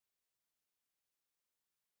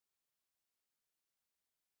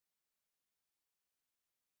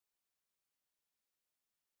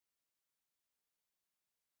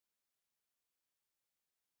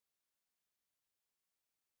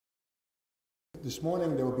This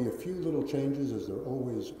morning there will be a few little changes, as there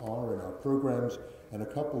always are in our programs, and a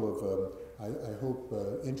couple of, I hope,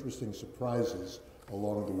 interesting surprises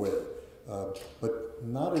along the way. But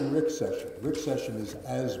not in Rick's session. Rick's session is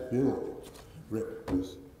as billed. Rick,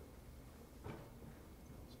 please.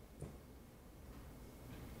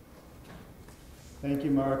 Thank you,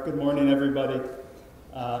 Mark. Good morning, everybody.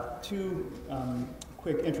 Two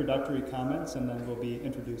quick introductory comments, and then we'll be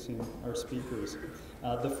introducing our speakers.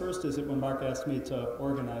 The first is that when Mark asked me to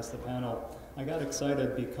organize the panel, I got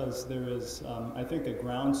excited because there is, I think, a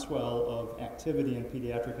groundswell of activity in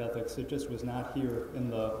pediatric ethics. It just was not here in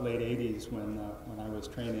the late 80s when I was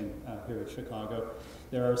training here at Chicago.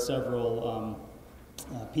 There are several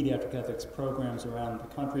pediatric ethics programs around the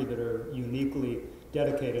country that are uniquely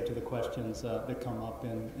dedicated to the questions that come up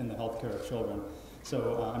in the healthcare of children.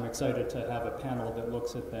 So I'm excited to have a panel that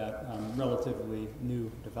looks at that relatively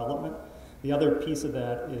new development. The other piece of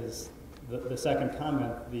that is the second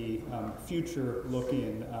comment, the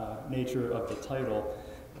future-looking nature of the title.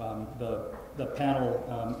 The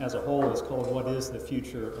panel as a whole is called "What is the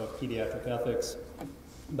Future of Pediatric Ethics?"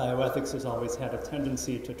 Bioethics has always had a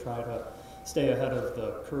tendency to try to stay ahead of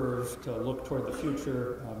the curve, to look toward the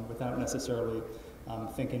future without necessarily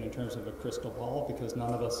thinking in terms of a crystal ball, because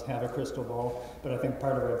none of us have a crystal ball. But I think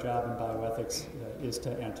part of our job in bioethics is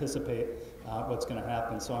to anticipate what's going to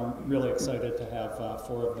happen. So I'm really excited to have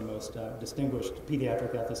four of the most distinguished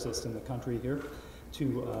pediatric ethicists in the country here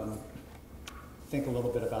to think a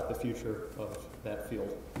little bit about the future of that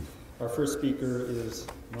field. Our first speaker is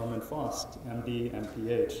Norman Fost, MD,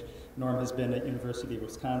 MPH. Norm has been at University of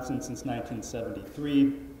Wisconsin since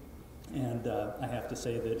 1973. And I have to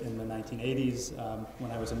say that in the 1980s,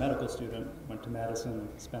 when I was a medical student, went to Madison and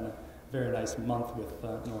spent a very nice month with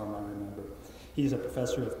Norm, I remember. He's a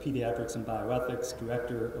professor of pediatrics and bioethics,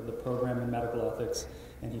 director of the program in medical ethics,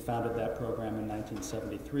 and he founded that program in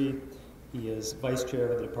 1973. He is vice chair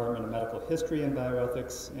of the Department of Medical History and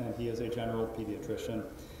Bioethics, and he is a general pediatrician.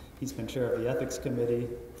 He's been chair of the Ethics Committee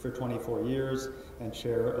for 24 years and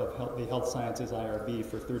chair of the Health Sciences IRB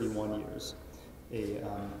for 31 years.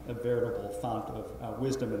 A veritable fount of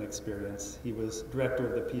wisdom and experience. He was director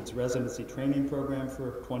of the PEDS residency training program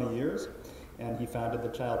for 20 years, and he founded the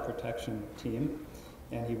child protection team,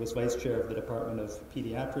 and he was vice chair of the Department of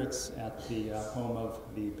Pediatrics at the home of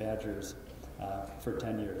the Badgers for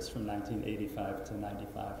 10 years, from 1985 to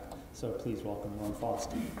 95. So please welcome Norm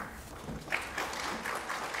Fost.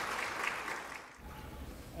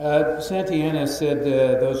 Santiana said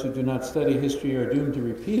those who do not study history are doomed to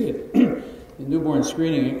repeat it. In newborn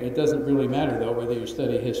screening, it doesn't really matter, though, whether you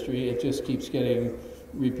study history. It just keeps getting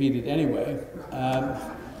repeated anyway.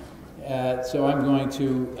 So I'm going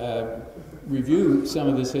to review some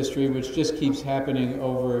of this history, which just keeps happening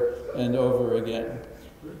over and over again.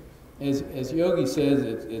 As Yogi says,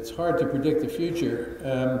 it's hard to predict the future,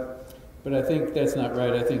 but I think that's not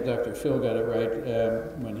right. I think Dr. Phil got it right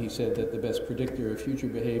when he said that the best predictor of future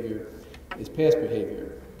behavior is past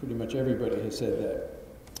behavior. Pretty much everybody has said that.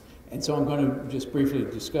 And so I'm going to just briefly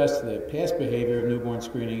discuss the past behavior of newborn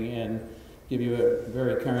screening and give you a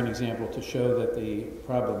very current example to show that the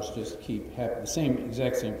problems just keep happening, the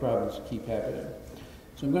exact same problems keep happening.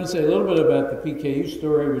 So I'm going to say a little bit about the PKU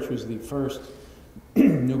story, which was the first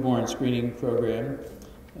newborn screening program,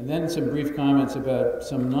 and then some brief comments about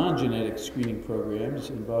some non-genetic screening programs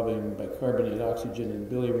involving bicarbonate, oxygen, and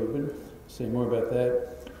bilirubin. I'll say more about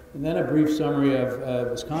that. And then a brief summary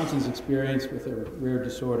of Wisconsin's experience with a rare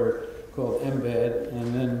disorder called MVAD,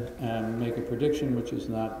 and then make a prediction, which is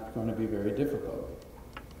not going to be very difficult.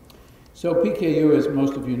 So PKU, as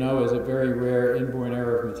most of you know, is a very rare inborn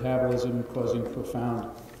error of metabolism causing profound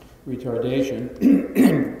retardation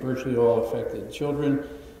in virtually all affected children,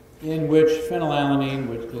 in which phenylalanine,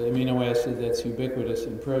 which is the amino acid that's ubiquitous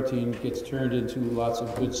in protein, gets turned into lots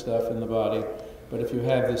of good stuff in the body. But if you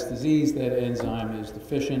have this disease, that enzyme is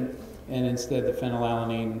deficient, and instead the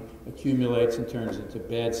phenylalanine accumulates and turns into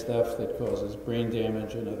bad stuff that causes brain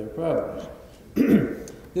damage and other problems.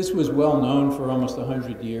 This was well known for almost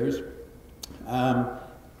 100 years, and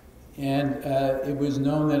it was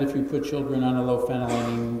known that if you put children on a low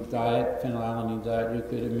phenylalanine diet, you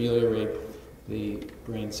could ameliorate the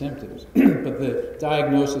brain symptoms. But the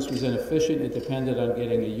diagnosis was inefficient. It depended on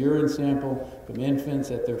getting a urine sample from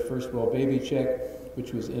infants at their first well baby check,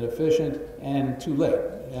 which was inefficient and too late.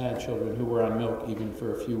 Children who were on milk, even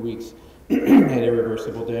for a few weeks, had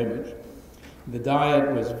irreversible damage. The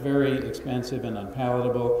diet was very expensive and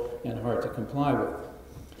unpalatable and hard to comply with.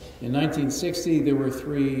 In 1960, there were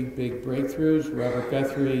three big breakthroughs. Robert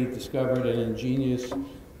Guthrie discovered an ingenious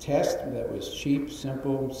test that was cheap,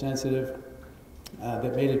 simple, sensitive,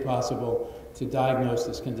 that made it possible to diagnose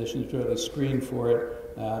this condition, to really screen for it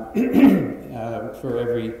for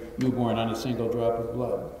every newborn on a single drop of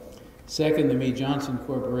blood. Second, the Mead Johnson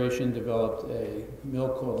Corporation developed a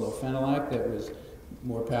milk called Lofenolac that was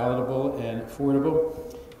more palatable and affordable.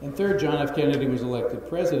 And third, John F. Kennedy was elected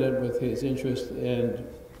president with his interest in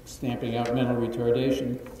stamping out mental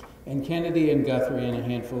retardation. And Kennedy and Guthrie and a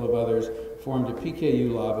handful of others formed a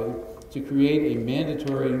PKU lobby to create a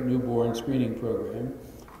mandatory newborn screening program,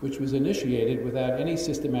 which was initiated without any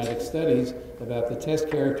systematic studies about the test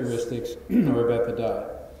characteristics or about the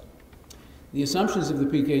diet. The assumptions of the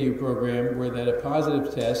PKU program were that a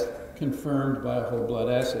positive test confirmed by a whole blood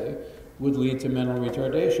assay would lead to mental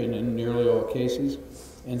retardation in nearly all cases,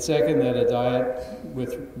 and second, that a diet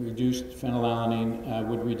with reduced phenylalanine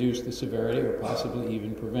would reduce the severity or possibly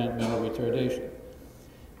even prevent mental retardation.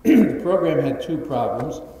 The program had two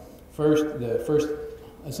problems. First, the first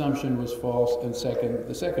assumption was false, and second,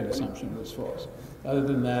 the second assumption was false. Other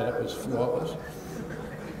than that, it was flawless.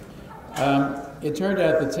 It turned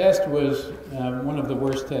out the test was one of the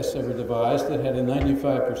worst tests ever devised. It had a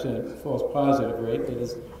 95% false positive rate. That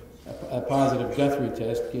is, a positive Guthrie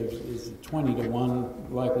test is a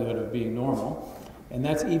 20-to-1 likelihood of being normal, and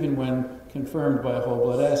that's even when confirmed by a whole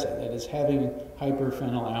blood assay. That is, having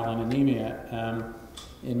hyperphenylalaninemia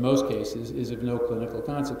in most cases is of no clinical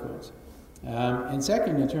consequence. And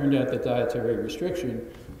second, it turned out that dietary restriction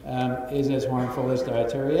is as harmful as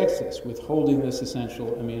dietary excess. Withholding this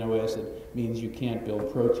essential amino acid means you can't build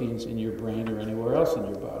proteins in your brain or anywhere else in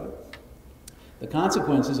your body. The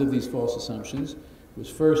consequences of these false assumptions was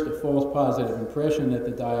first a false positive impression that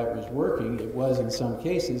the diet was working. It was in some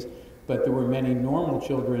cases, but there were many normal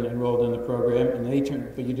children enrolled in the program, and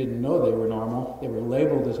but you didn't know they were normal. They were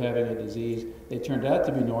labeled as having a disease. They turned out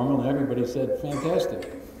to be normal, and everybody said, fantastic.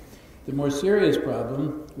 The more serious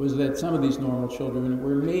problem was that some of these normal children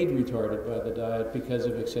were made retarded by the diet because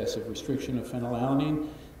of excessive restriction of phenylalanine,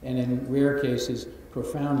 and in rare cases,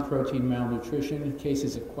 profound protein malnutrition.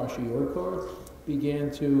 Cases of kwashiorkor began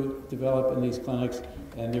to develop in these clinics,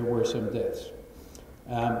 and there were some deaths.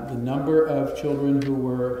 The number of children who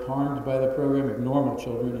were harmed by the program, of normal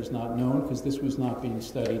children, is not known because this was not being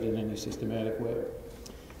studied in any systematic way.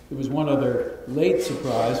 There was one other late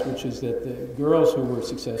surprise, which is that the girls who were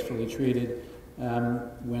successfully treated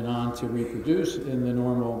went on to reproduce in the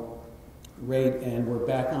normal rate and were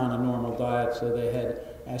back on a normal diet, so they had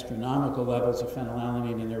astronomical levels of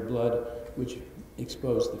phenylalanine in their blood, which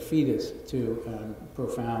exposed the fetus to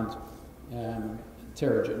profound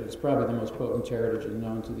teratogen. It's probably the most potent teratogen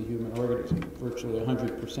known to the human organism. Virtually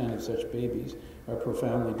 100% of such babies are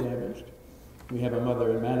profoundly damaged. We have a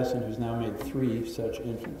mother in Madison who's now made 3 such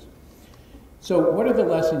infants. So what are the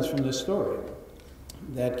lessons from this story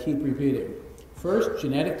that keep repeating? First,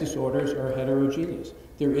 genetic disorders are heterogeneous.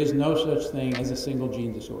 There is no such thing as a single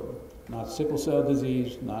gene disorder. Not sickle cell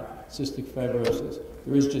disease, not cystic fibrosis.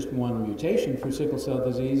 There is just one mutation for sickle cell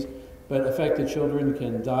disease, but affected children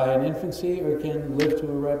can die in infancy or can live to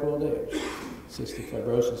a ripe old age. Cystic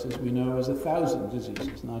fibrosis, as we know, is 1,000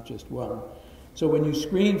 diseases, not just one. So when you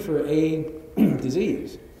screen for a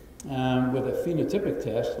disease with a phenotypic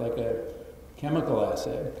test, like a chemical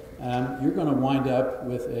assay, you're going to wind up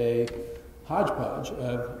with a hodgepodge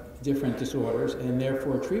of different disorders, and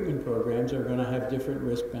therefore treatment programs are going to have different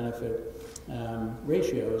risk-benefit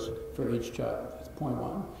ratios for each child. That's point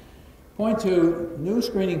one. Point two, new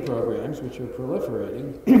screening programs, which are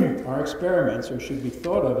proliferating, are experiments, or should be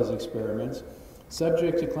thought of as experiments,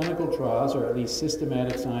 subject to clinical trials or at least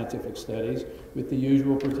systematic scientific studies with the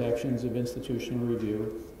usual protections of institutional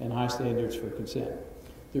review and high standards for consent.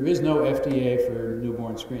 There is no FDA for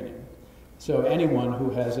newborn screening. So anyone who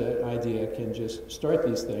has an idea can just start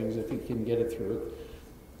these things if he can get it through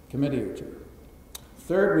a committee or two.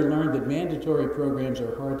 Third, we learned that mandatory programs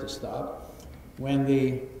are hard to stop. When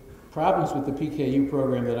the problems with the PKU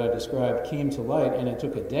program that I described came to light, and it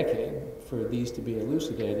took a decade for these to be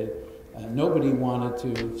elucidated, nobody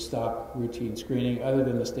wanted to stop routine screening other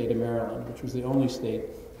than the state of Maryland, which was the only state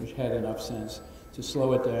which had enough sense to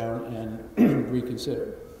slow it down and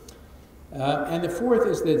reconsider. And the fourth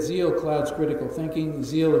is that zeal clouds critical thinking.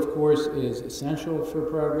 Zeal, of course, is essential for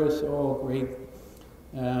progress. All great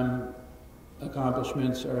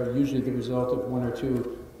accomplishments are usually the result of one or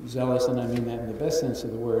two zealous, and I mean that in the best sense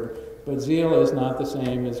of the word, but zeal is not the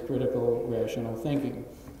same as critical rational thinking.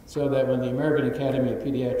 So that when the American Academy of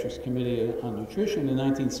Pediatrics Committee on Nutrition in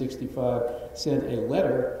 1965 sent a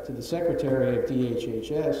letter to the Secretary of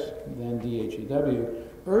DHHS, then DHEW,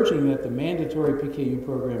 urging that the mandatory PKU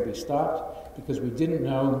program be stopped because we didn't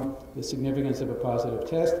know the significance of a positive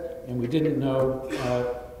test and we didn't know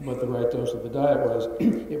what the right dose of the diet was,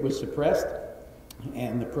 it was suppressed,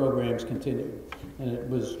 and the programs continued. And it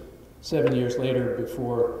was 7 years later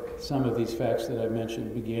before some of these facts that I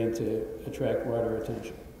mentioned began to attract wider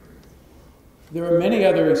attention. There are many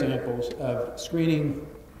other examples of screening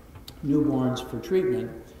newborns for treatment,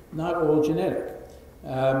 not all genetic.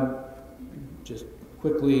 Just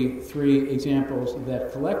quickly, 3 examples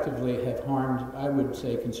that collectively have harmed, I would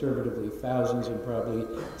say conservatively, thousands and probably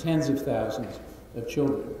tens of thousands of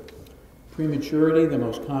children. Prematurity, the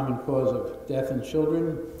most common cause of death in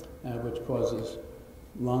children, which causes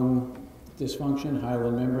lung dysfunction,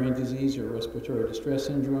 hyaline membrane disease, or respiratory distress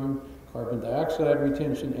syndrome, carbon dioxide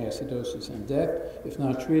retention, acidosis, and death, if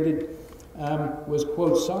not treated, was,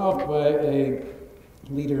 quote, solved by a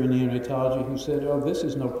leader in neonatology who said, oh, this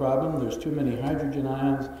is no problem, there's too many hydrogen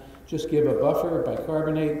ions, just give a buffer,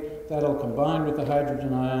 bicarbonate, that'll combine with the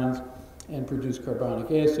hydrogen ions and produce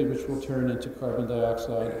carbonic acid, which will turn into carbon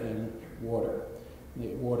dioxide and water. The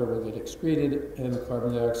water will get excreted and the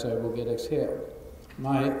carbon dioxide will get exhaled.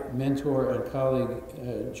 My mentor and colleague,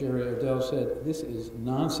 Jerry Odell, said, this is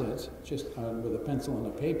nonsense, just with a pencil and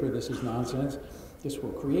a paper, this is nonsense. This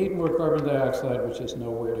will create more carbon dioxide, which has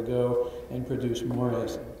nowhere to go, and produce more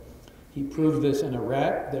acid. He proved this in a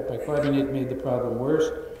rat, that bicarbonate made the problem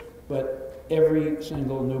worse, but every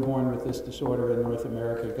single newborn with this disorder in North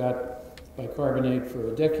America got bicarbonate for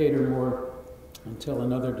a decade or more, until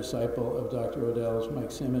another disciple of Dr. Odell's,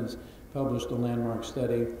 Mike Simmons, published a landmark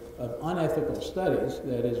study of unethical studies,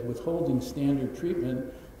 that is, withholding standard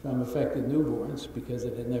treatment from affected newborns because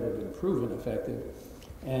it had never been proven effective.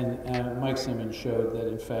 And Mike Simmons showed that,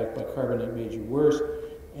 in fact, bicarbonate made you worse,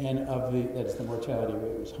 and that is, the mortality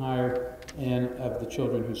rate was higher, and of the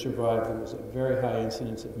children who survived, there was a very high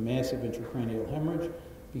incidence of massive intracranial hemorrhage,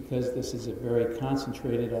 because this is a very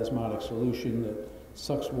concentrated osmotic solution that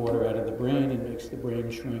sucks water out of the brain and makes the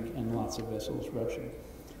brain shrink and lots of vessels rupture.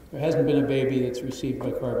 There hasn't been a baby that's received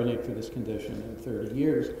bicarbonate for this condition in 30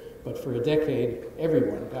 years, but for a decade,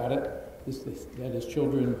 everyone got it. That is,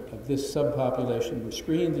 children of this subpopulation were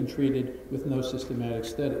screened and treated with no systematic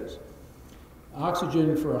studies.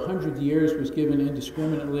 Oxygen for 100 years was given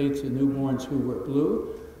indiscriminately to newborns who were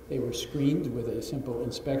blue. They were screened with a simple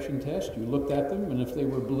inspection test. You looked at them, and if they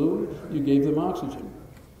were blue, you gave them oxygen.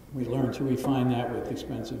 We learned to refine that with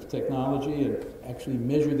expensive technology and actually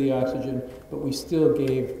measure the oxygen, but we still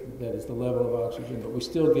gave, that is the level of oxygen, but we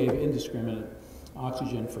still gave indiscriminate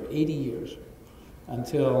oxygen for 80 years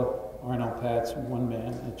until Arnold Patz, one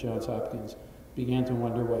man at Johns Hopkins, began to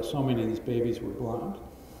wonder why so many of these babies were blonde,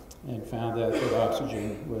 and found out that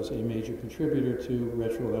oxygen was a major contributor to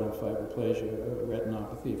retroretinal fibroplasia, or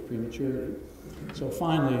retinopathy of prematurity. So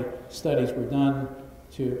finally, studies were done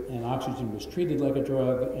and oxygen was treated like a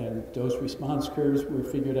drug, and dose response curves were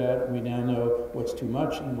figured out, and we now know what's too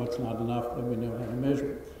much and what's not enough, and we know how to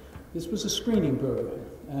measure it. This was a screening program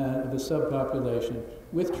of the subpopulation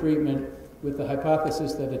with treatment, with the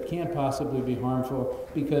hypothesis that it can't possibly be harmful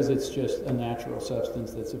because it's just a natural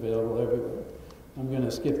substance that's available everywhere. I'm going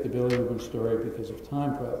to skip the bilirubin story because of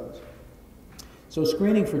time problems. So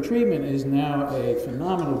screening for treatment is now a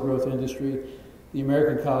phenomenal growth industry. The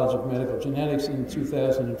American College of Medical Genetics in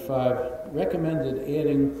 2005 recommended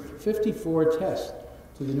adding 54 tests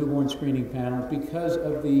to the newborn screening panel because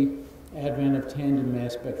of the advent of tandem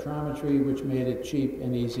mass spectrometry, which made it cheap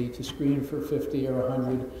and easy to screen for 50 or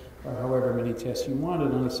 100 or however many tests you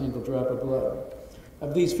wanted on a single drop of blood.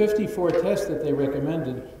 Of these 54 tests that they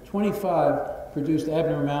recommended, 25 produced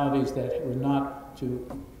abnormalities that were not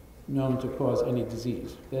known to cause any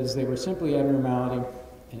disease. That is, they were simply abnormalities,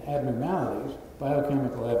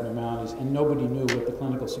 biochemical abnormalities, and nobody knew what the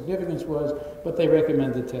clinical significance was, but they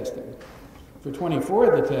recommended testing. For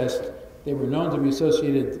 24 of the tests, they were known to be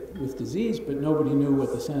associated with disease, but nobody knew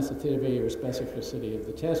what the sensitivity or specificity of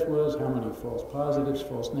the test was, how many false positives,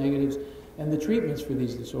 false negatives, and the treatments for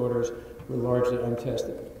these disorders were largely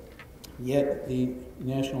untested. Yet the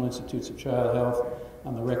National Institutes of Child Health,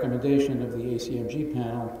 on the recommendation of the ACMG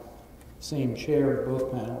panel, same chair of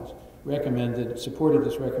both panels, supported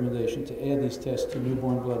this recommendation to add these tests to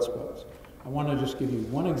newborn blood spots. I want to just give you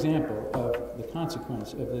one example of the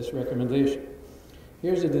consequence of this recommendation.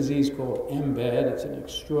 Here's a disease called MBAD. It's an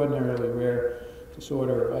extraordinarily rare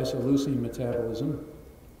disorder of isoleucine metabolism,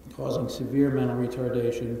 causing severe mental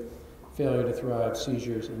retardation, failure to thrive,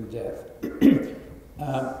 seizures, and death.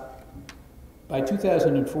 By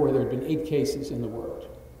 2004, there had been 8 cases in the world.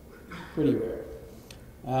 Pretty rare.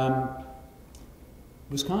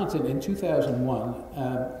 Wisconsin, in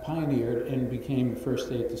 2001, pioneered and became the first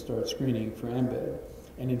state to start screening for MBAD.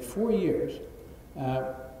 And in 4 years,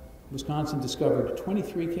 Wisconsin discovered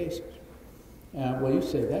 23 cases. Well, you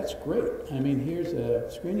say, that's great. I mean, here's a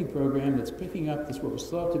screening program that's picking up this what was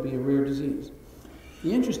thought to be a rare disease.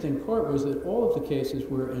 The interesting part was that all of the cases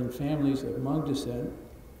were in families of Hmong descent,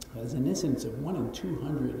 as an incidence of 1 in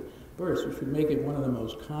 200 births, which would make it one of the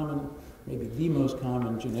most common, maybe the most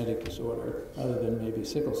common genetic disorder, other than maybe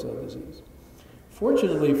sickle cell disease.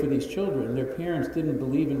 Fortunately for these children, their parents didn't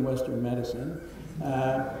believe in Western medicine,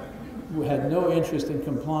 had no interest in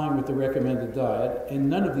complying with the recommended diet, and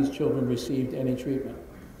none of these children received any treatment.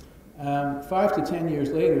 5 to 10 years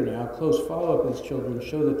later now, close follow-up of these children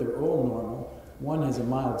show that they're all normal. One has a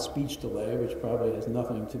mild speech delay, which probably has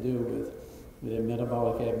nothing to do with their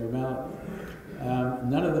metabolic abnormality.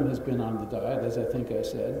 None of them has been on the diet, as I think I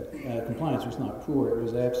said. Compliance was not poor, it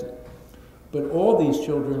was absent. But all these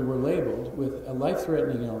children were labeled with a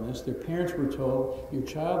life-threatening illness. Their parents were told, your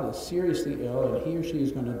child is seriously ill and he or she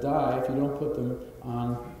is going to die if you don't put them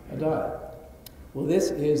on a diet. Well,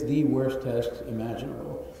 this is the worst test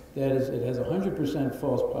imaginable. That is, it has a 100%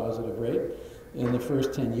 false positive rate in the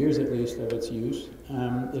first 10 years at least of its use.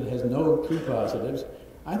 It has no true positives.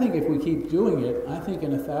 I think if we keep doing it, I think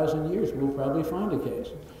in 1,000 years we'll probably find a case.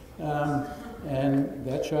 And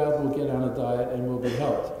that child will get on a diet and will be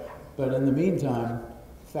helped. But in the meantime,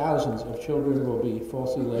 thousands of children will be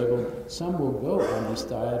falsely labeled. Some will go on this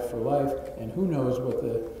diet for life, and who knows what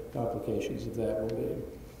the complications of that will be.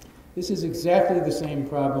 This is exactly the same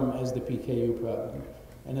problem as the PKU problem.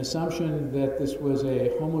 An assumption that this was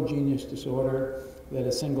a homogeneous disorder that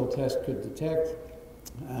a single test could detect.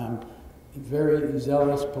 Very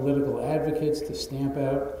zealous political advocates to stamp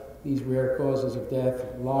out these rare causes of death,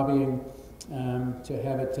 lobbying to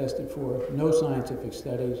have it tested for, no scientific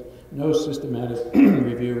studies, no systematic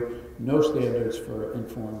review, no standards for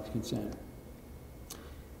informed consent.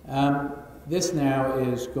 This now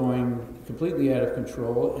is going completely out of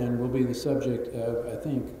control and will be the subject of, I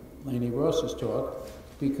think, Lainie Ross's talk,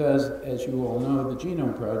 because, as you all know, the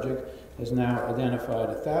Genome Project has now identified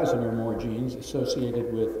 1,000 or more genes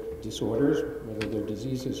associated with disorders, whether they're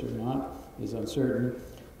diseases or not, is uncertain,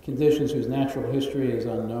 conditions whose natural history is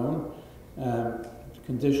unknown,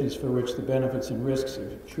 conditions for which the benefits and risks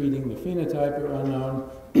of treating the phenotype are unknown.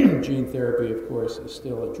 Gene therapy, of course, is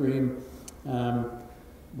still a dream.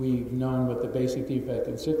 We've known what the basic defect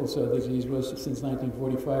in sickle cell disease was since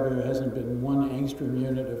 1945, and there hasn't been one angstrom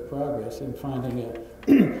unit of progress in finding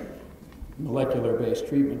a molecular-based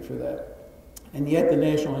treatment for that. And yet the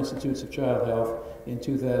National Institutes of Child Health in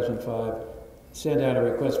 2005 sent out a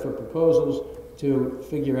request for proposals to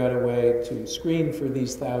figure out a way to screen for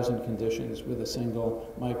these 1,000 conditions with a single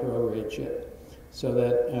microarray chip. So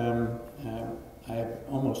that I have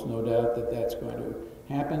almost no doubt that that's going to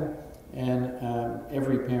happen. And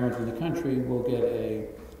every parent in the country will get a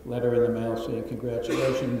letter in the mail saying,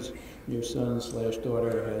 congratulations, your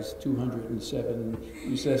son/daughter has 207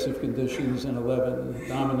 recessive conditions and 11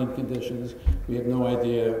 dominant conditions. We have no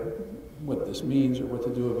idea what this means or what to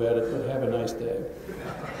do about it, but have a nice day.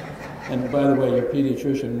 And by the way, your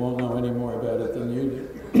pediatrician won't know any more about it than you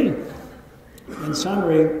do. In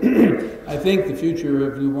summary, I think the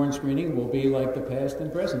future of newborn screening will be like the past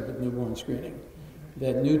and present of newborn screening.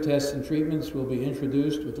 That new tests and treatments will be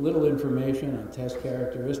introduced with little information on test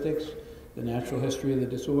characteristics, the natural history of the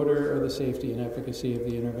disorder, or the safety and efficacy of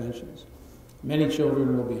the interventions. Many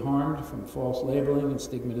children will be harmed from false labeling and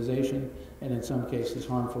stigmatization, and in some cases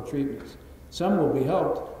harmful treatments. Some will be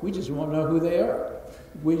helped, we just won't know who they are.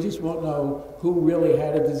 We just won't know who really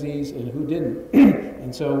had a disease and who didn't.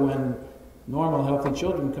 And so when normal, healthy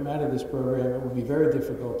children come out of this program, it will be very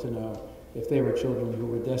difficult to know if they were children who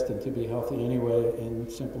were destined to be healthy anyway and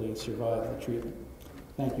simply survive the treatment.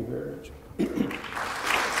 Thank you very much.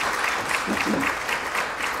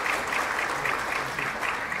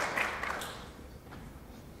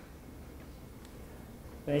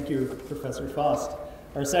 Thank you, Professor Fost.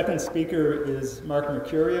 Our second speaker is Mark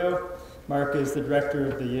Mercurio. Mark is the director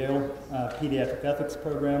of the Yale Pediatric Ethics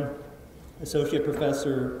Program, associate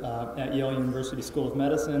professor at Yale University School of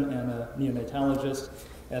Medicine, and a neonatologist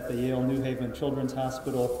at the Yale New Haven Children's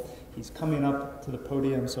Hospital. He's coming up to the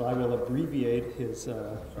podium, so I will abbreviate his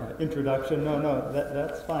introduction. No,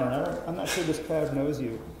 that's fine. I'm not sure this crowd knows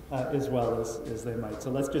you as well as they might.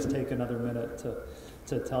 So let's just take another minute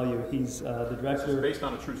to tell you. He's the director... Based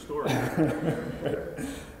on a true story. Right,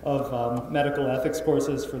 of medical ethics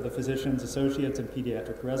courses for the physicians, associates, and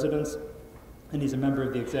pediatric residents. And he's a member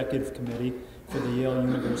of the executive committee for the Yale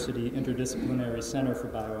University Interdisciplinary Center for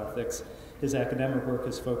Bioethics. His academic work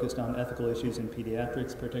is focused on ethical issues in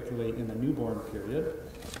pediatrics, particularly in the newborn period.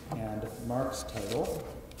 And Mark's title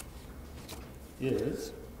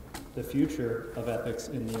is The Future of Ethics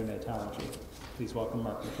in Neonatology. Please welcome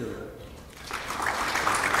Mark Mercurio.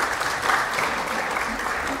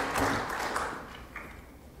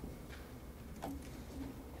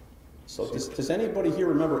 So does anybody here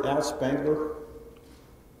remember Al Spangler?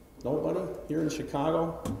 Nobody here in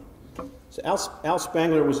Chicago? So Al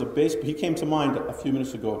Spangler was he came to mind a few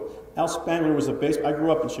minutes ago. Al Spangler was I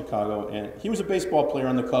grew up in Chicago, and he was a baseball player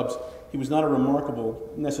on the Cubs. He was not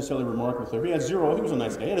necessarily remarkable player. He was a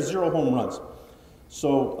nice guy. He had 0 home runs.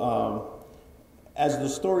 So as the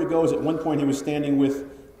story goes, at one point he was standing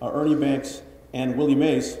with Ernie Banks and Willie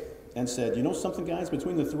Mays and said, "You know something, guys?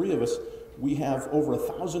 Between the three of us, we have over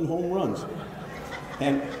 1,000 home runs."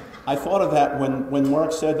 And I thought of that when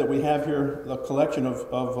Mark said that we have here a collection of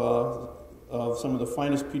some of the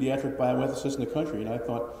finest pediatric bioethicists in the country. And I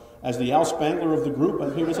thought, as the Al Spangler of the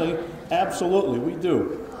group, he would say, absolutely, we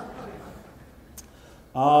do.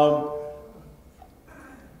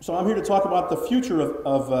 So I'm here to talk about the future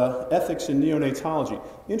of ethics in neonatology.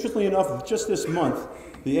 Interestingly enough, just this month,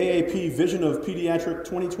 the AAP Vision of Pediatric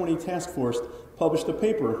 2020 Task Force published a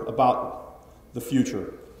paper about the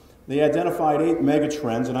future. They identified 8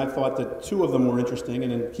 megatrends, and I thought that 2 of them were interesting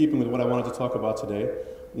and in keeping with what I wanted to talk about today.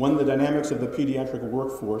 One, the dynamics of the pediatric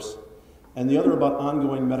workforce, and the other about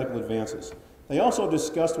ongoing medical advances. They also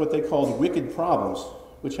discussed what they called wicked problems,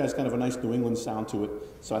 which has kind of a nice New England sound to it,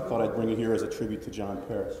 so I thought I'd bring it here as a tribute to John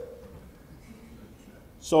Paris.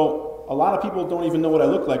 So, a lot of people don't even know what I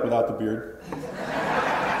look like without the beard.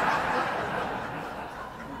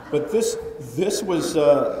 But this was,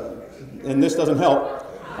 and this doesn't help.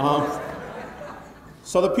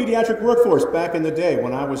 So the pediatric workforce back in the day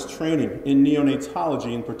when I was training in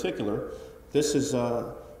neonatology in particular, this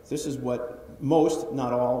is what most,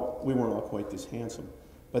 not all, we weren't all quite this handsome,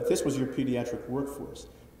 but this was your pediatric workforce,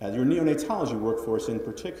 your neonatology workforce in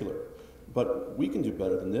particular. But we can do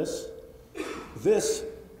better than this.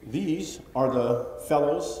 These are the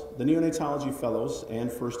fellows, the neonatology fellows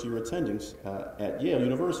and first-year attendings at Yale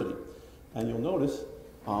University. And you'll notice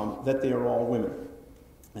that they are all women.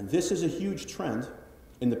 And this is a huge trend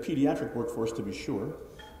in the pediatric workforce, to be sure,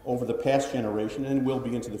 over the past generation, and will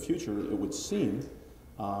be into the future, it would seem,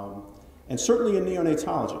 and certainly in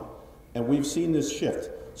neonatology. And we've seen this shift.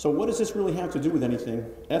 So what does this really have to do with anything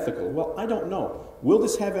ethical? Well, I don't know. Will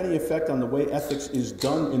this have any effect on the way ethics is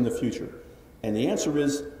done in the future? And the answer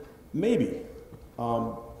is maybe.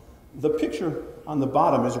 The picture on the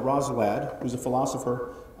bottom is Roz Ladd, who's a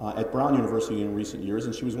philosopher at Brown University in recent years,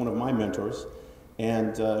 and she was one of my mentors.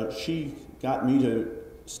 And she got me to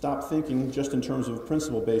stop thinking just in terms of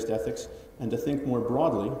principle-based ethics and to think more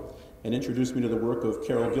broadly, and introduced me to the work of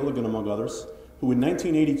Carol Gilligan, among others, who in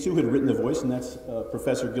 1982 had written The Voice, and that's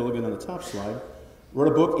Professor Gilligan on the top slide, wrote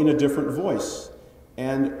a book, In a Different Voice.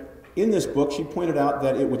 And in this book, she pointed out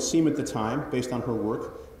that it would seem at the time, based on her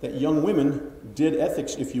work, that young women did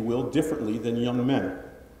ethics, if you will, differently than young men.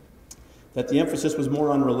 That the emphasis was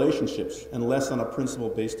more on relationships and less on a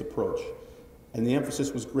principle-based approach. And the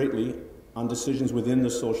emphasis was greatly on decisions within the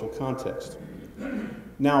social context.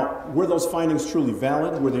 Now, were those findings truly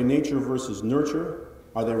valid? Were they nature versus nurture?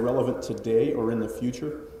 Are they relevant today or in the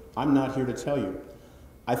future? I'm not here to tell you.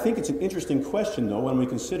 I think it's an interesting question, though, when we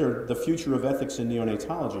consider the future of ethics in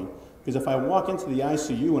neonatology, because if I walk into the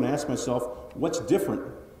ICU and ask myself, what's different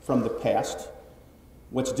from the past?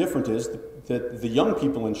 What's different is that the young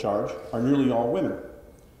people in charge are nearly all women.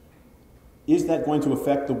 Is that going to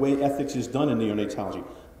affect the way ethics is done in neonatology?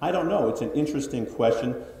 I don't know. It's an interesting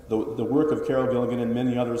question. The work of Carol Gilligan and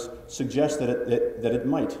many others suggests that it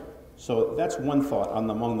might. So that's one thought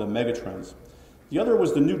among the megatrends. The other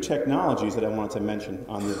was the new technologies that I wanted to mention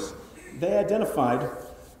on this. They identified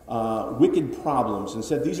wicked problems and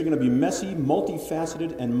said these are going to be messy,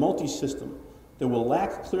 multifaceted, and multi-system. They will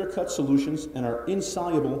lack clear-cut solutions and are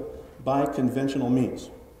insoluble by conventional means.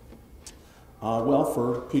 Well,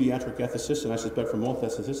 for pediatric ethicists, and I suspect for most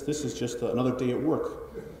ethicists, this is just another day at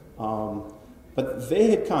work. But they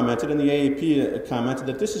had commented, and the AAP had commented,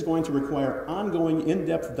 that this is going to require ongoing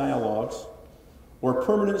in-depth dialogues or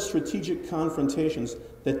permanent strategic confrontations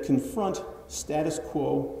that confront status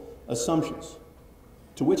quo assumptions.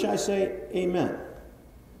 To which I say, amen.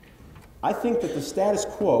 I think that the status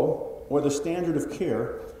quo, or the standard of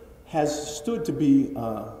care, has stood to be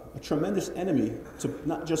a tremendous enemy to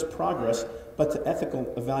not just progress, but to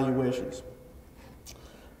ethical evaluations.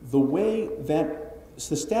 The way that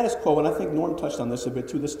the status quo, and I think Norm touched on this a bit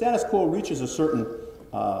too, the status quo reaches a certain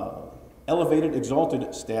elevated,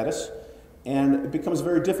 exalted status, and it becomes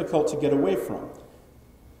very difficult to get away from.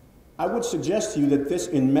 I would suggest to you that this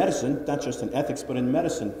in medicine, not just in ethics, but in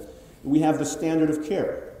medicine, we have the standard of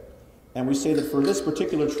care. And we say that for this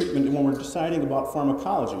particular treatment, when we're deciding about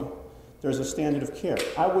pharmacology, there's a standard of care.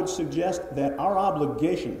 I would suggest that our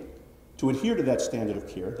obligation to adhere to that standard of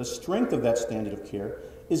care, the strength of that standard of care,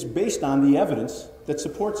 is based on the evidence that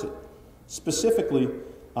supports it. Specifically, if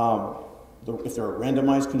there are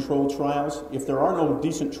randomized controlled trials, if there are no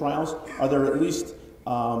decent trials, are there at least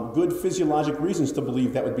good physiologic reasons to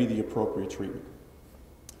believe that would be the appropriate treatment?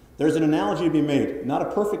 There's an analogy to be made, not a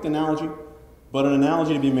perfect analogy, but an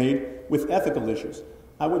analogy to be made with ethical issues.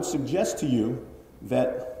 I would suggest to you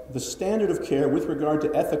that the standard of care with regard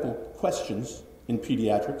to ethical questions in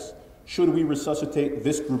pediatrics, should we resuscitate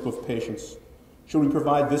this group of patients, should we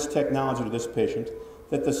provide this technology to this patient,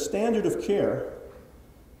 that the standard of care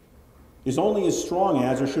is only as strong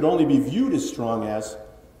as, or should only be viewed as strong as,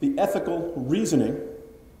 the ethical reasoning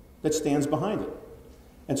that stands behind it.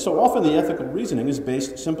 And so often the ethical reasoning is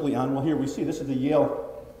based simply on, well, here we see, this is the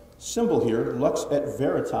Yale symbol here, lux et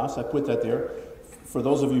veritas, I put that there. For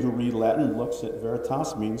those of you who read Latin, lux et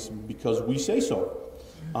veritas means because we say so.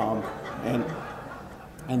 And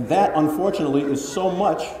that, unfortunately, is so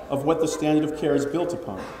much of what the standard of care is built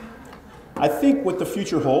upon. I think what the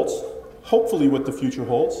future holds, hopefully what the future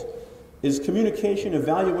holds, is communication,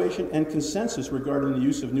 evaluation, and consensus regarding the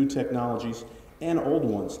use of new technologies and old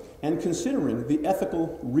ones, and considering the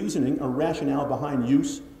ethical reasoning or rationale behind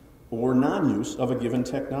use or non-use of a given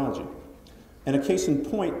technology. And a case in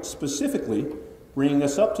point, specifically, bringing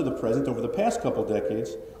us up to the present over the past couple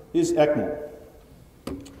decades, is ECMO.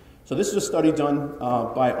 So this is a study done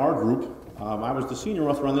by our group. I was the senior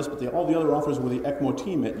author on this, but all the other authors were the ECMO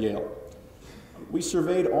team at Yale. We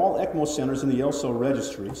surveyed all ECMO centers in the ELSO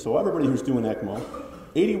registry, so everybody who's doing ECMO.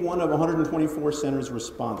 81 of 124 centers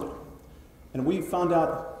responded. And we found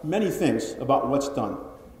out many things about what's done,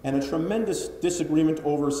 and a tremendous disagreement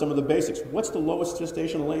over some of the basics. What's the lowest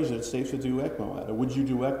gestational age that it's safe to do ECMO at, or would you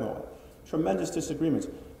do ECMO at? Tremendous disagreements.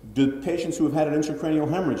 Do patients who have had an intracranial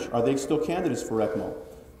hemorrhage, are they still candidates for ECMO?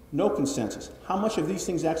 No consensus. How much have these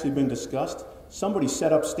things actually been discussed? Somebody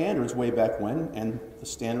set up standards way back when, and the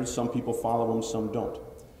standards, some people follow them, some don't.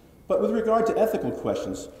 But with regard to ethical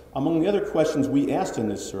questions, among the other questions we asked in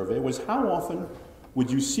this survey was, how often would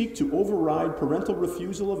you seek to override parental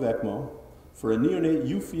refusal of ECMO for a neonate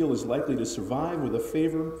you feel is likely to survive with a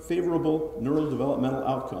favorable neurodevelopmental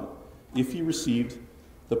outcome if he received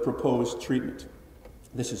the proposed treatment?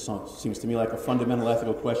 This seems to me like a fundamental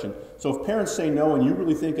ethical question. So if parents say no and you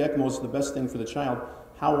really think ECMO is the best thing for the child,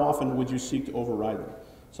 how often would you seek to override them?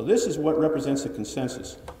 So this is what represents a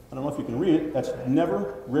consensus. I don't know if you can read it. That's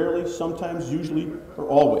never, rarely, sometimes, usually, or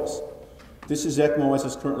always. This is ECMO as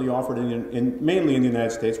it's currently offered mainly in the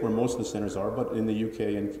United States, where most of the centers are, but in the UK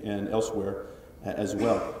and elsewhere as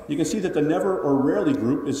well. You can see that the never or rarely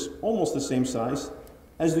group is almost the same size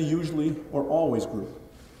as the usually or always group.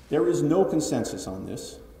 There is no consensus on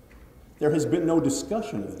this. There has been no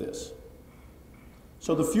discussion of this.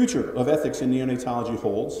 So the future of ethics in neonatology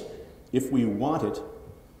holds, if we want it,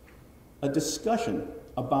 a discussion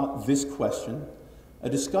about this question, a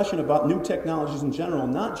discussion about new technologies in general,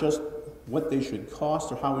 not just what they should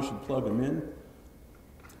cost or how we should plug them in,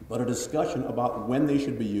 but a discussion about when they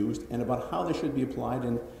should be used and about how they should be applied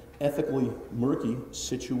in ethically murky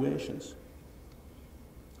situations.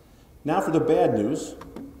 Now for the bad news.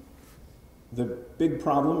 The big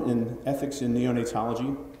problem in ethics in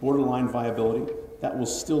neonatology, borderline viability, that will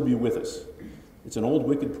still be with us. It's an old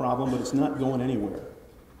wicked problem, but it's not going anywhere.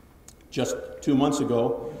 Just 2 months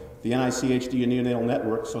ago, the NICHD and Neonatal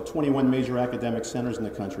Network, so 21 major academic centers in the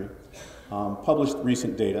country, published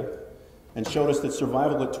recent data and showed us that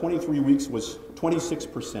survival at 23 weeks was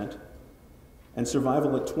 26%, and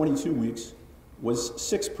survival at 22 weeks was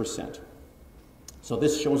 6%. So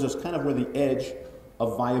this shows us kind of where the edge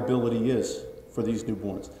of viability is for these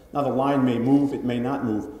newborns. Now the line may move, it may not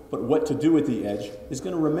move, but what to do at the edge is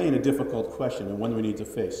going to remain a difficult question and one we need to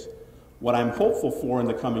face. What I'm hopeful for in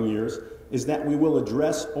the coming years is that we will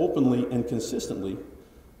address openly and consistently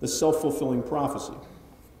the self-fulfilling prophecy.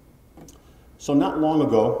 So not long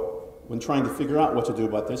ago, when trying to figure out what to do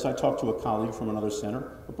about this, I talked to a colleague from another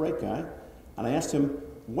center, a bright guy, and I asked him,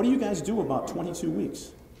 what do you guys do about 22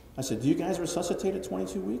 weeks? I said, do you guys resuscitate at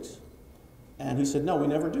 22 weeks? And he said, no, we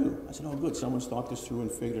never do. I said, oh, good, someone's thought this through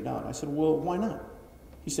and figured it out. I said, well, why not?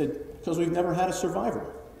 He said, because we've never had a survivor.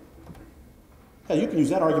 Hell, you can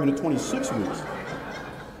use that argument at 26 weeks.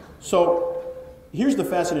 So here's the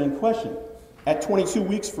fascinating question. At 22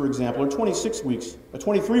 weeks, for example, or 26 weeks, or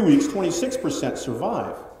 23 weeks, 26%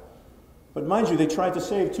 survive. But mind you, they tried to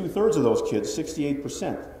save 2/3 of those kids,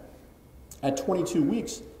 68%. At 22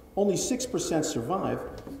 weeks, only 6% survive,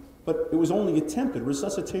 but it was only attempted,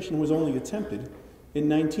 resuscitation was only attempted in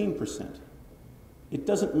 19%. It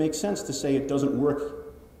doesn't make sense to say it doesn't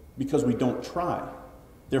work because we don't try,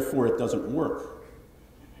 therefore it doesn't work.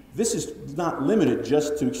 This is not limited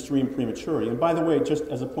just to extreme prematurity. And by the way, just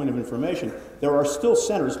as a point of information, there are still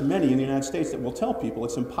centers, many in the United States, that will tell people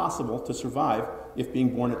it's impossible to survive if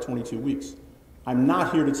being born at 22 weeks. I'm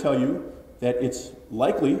not here to tell you that it's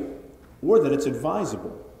likely or that it's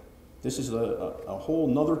advisable. This is a whole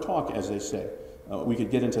nother talk, as they say. We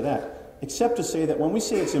could get into that. Except to say that when we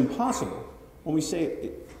say it's impossible, when we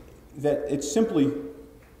say that it simply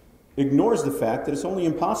ignores the fact that it's only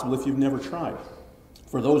impossible if you've never tried.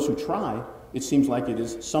 For those who try, it seems like it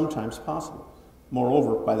is sometimes possible.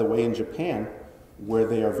 Moreover, by the way, in Japan, where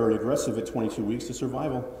they are very aggressive at 22 weeks, the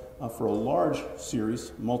survival for a large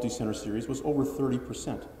series, multi-center series, was over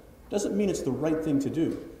 30%. Doesn't mean it's the right thing to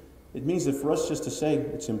do. It means that for us just to say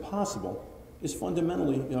it's impossible is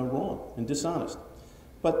fundamentally wrong and dishonest.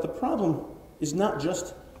 But the problem is not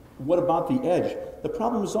just what about the edge. The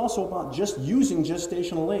problem is also about just using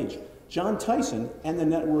gestational age. John Tyson and the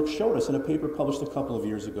network showed us in a paper published a couple of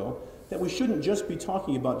years ago that we shouldn't just be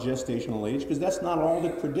talking about gestational age, because that's not all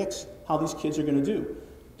that predicts how these kids are going to do.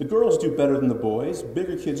 The girls do better than the boys,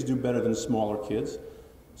 bigger kids do better than smaller kids,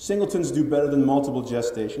 singletons do better than multiple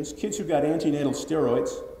gestations, kids who got antenatal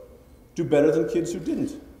steroids do better than kids who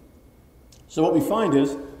didn't. So what we find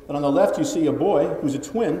is that on the left you see a boy who's a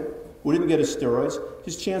twin who didn't get his steroids.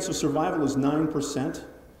 His chance of survival is 9%.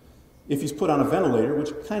 If he's put on a ventilator, which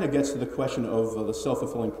kind of gets to the question of the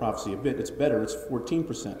self-fulfilling prophecy a bit, it's better, it's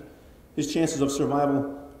 14%. His chances of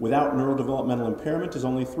survival without neurodevelopmental impairment is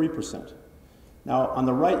only 3%. Now, on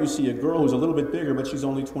the right, you see a girl who's a little bit bigger, but she's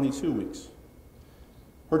only 22 weeks.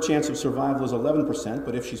 Her chance of survival is 11%,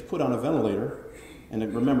 but if she's put on a ventilator, and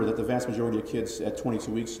remember that the vast majority of kids at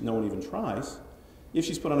 22 weeks, no one even tries, if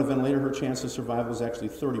she's put on a ventilator, her chance of survival is actually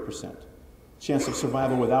 30%. Chance of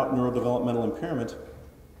survival without neurodevelopmental impairment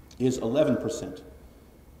is 11%.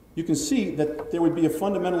 You can see that there would be a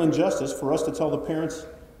fundamental injustice for us to tell the parents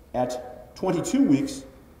at 22 weeks,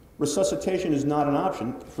 resuscitation is not an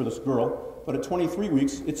option for this girl, but at 23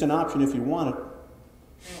 weeks, it's an option if you want it.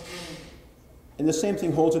 And the same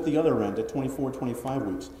thing holds at the other end, at 24, 25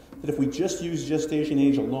 weeks. That if we just use gestation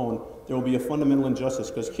age alone, there will be a fundamental injustice,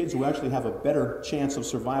 because kids who actually have a better chance of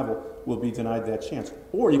survival will be denied that chance.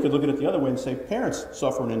 Or you could look at it the other way and say parents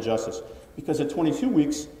suffer an injustice, because at 22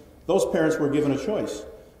 weeks, those parents were given a choice.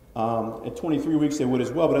 At 23 weeks, they would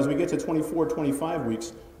as well, but as we get to 24, 25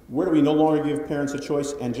 weeks, where do we no longer give parents a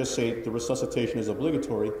choice and just say the resuscitation is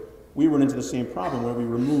obligatory? We run into the same problem where we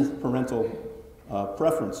remove parental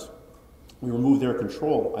preference. We remove their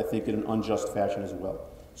control, I think, in an unjust fashion as well.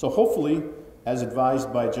 So hopefully, as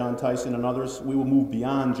advised by John Tyson and others, we will move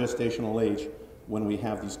beyond gestational age when we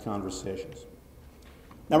have these conversations.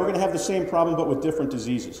 Now we're going to have the same problem, but with different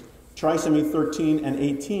diseases. Trisomy 13 and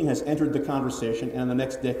 18 has entered the conversation, and in the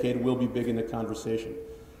next decade will be big in the conversation.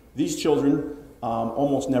 These children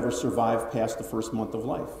almost never survive past the first month of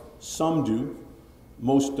life. Some do,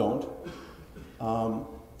 most don't.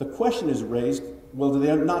 The question is raised, well, do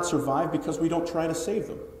they not survive because we don't try to save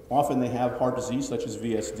them? Often they have heart disease, such as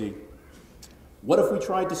VSD. What if we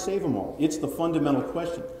tried to save them all? It's the fundamental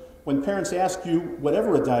question. When parents ask you,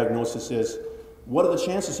 whatever a diagnosis is, what are the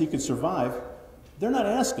chances he could survive? They're not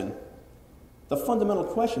asking the fundamental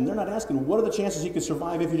question. They're not asking, what are the chances he could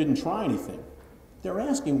survive if you didn't try anything? They're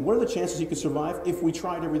asking, what are the chances he could survive if we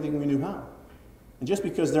tried everything we knew how? And just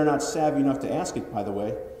because they're not savvy enough to ask it, by the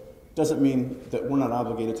way, doesn't mean that we're not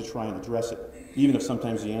obligated to try and address it, even if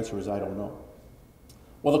sometimes the answer is, I don't know.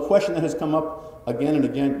 Well, the question that has come up again and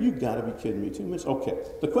again, you've got to be kidding me, 2 minutes? Okay.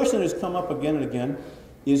 The question that has come up again and again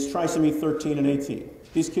is trisomy 13 and 18.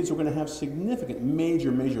 These kids are going to have significant,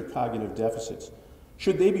 major cognitive deficits.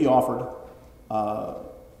 Should they be offered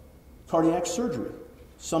cardiac surgery?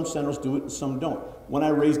 Some centers do it and some don't. When I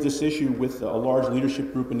raised this issue with a large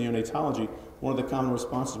leadership group in neonatology, one of the common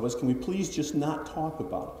responses was, can we please just not talk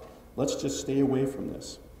about it? Let's just stay away from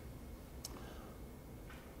this.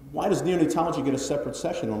 Why does neonatology get a separate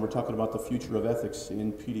session when we're talking about the future of ethics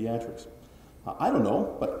in pediatrics? I don't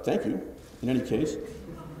know, but thank you, in any case.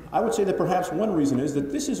 I would say that perhaps one reason is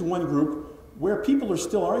that this is one group where people are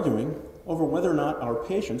still arguing over whether or not our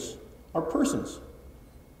patients are persons,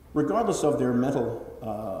 regardless of their mental,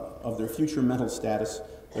 of their future mental status,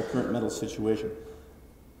 their current mental situation.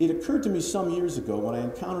 It occurred to me some years ago when I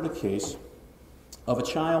encountered a case of a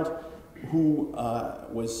child who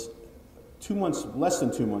was less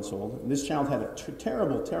than 2 months old. And this child had a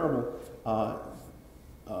terrible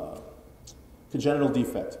congenital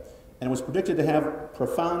defect, and was predicted to have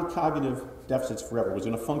profound cognitive deficits forever. It was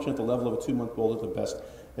going to function at the level of a 2-month-old at the best,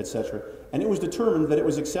 etc. And it was determined that it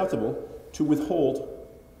was acceptable to withhold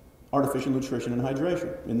artificial nutrition and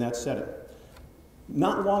hydration in that setting.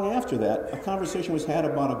 Not long after that, a conversation was had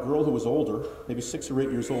about a girl who was older, maybe 6 or 8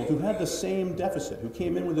 years old, who had the same deficit, who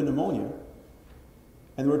came in with a pneumonia,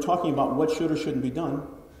 and they were talking about what should or shouldn't be done.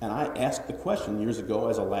 And I asked the question years ago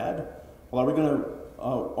as a lad, well, are we going to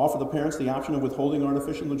offer the parents the option of withholding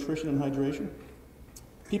artificial nutrition and hydration?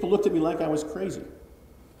 People looked at me like I was crazy.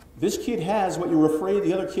 This kid has what you were afraid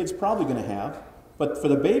the other kid's probably going to have, but for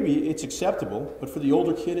the baby, it's acceptable, but for the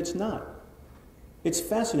older kid, it's not. It's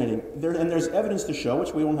fascinating, and there's evidence to show,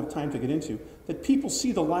 which we don't have time to get into, that people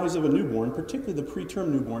see the lives of a newborn, particularly the preterm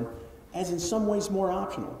newborn, as in some ways more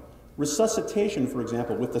optional. Resuscitation, for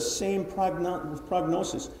example, with the same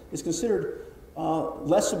prognosis is considered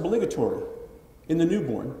less obligatory in the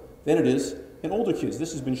newborn than it is in older kids.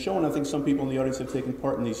 This has been shown. I think some people in the audience have taken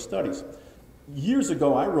part in these studies. Years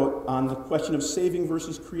ago, I wrote on the question of saving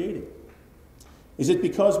versus creating. Is it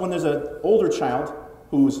because when there's an older child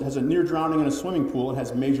who has a near drowning in a swimming pool and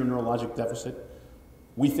has major neurologic deficit,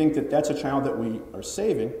 we think that that's a child that we are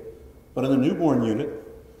saving, but in the newborn unit,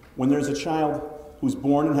 when there's a child who's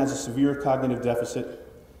born and has a severe cognitive deficit,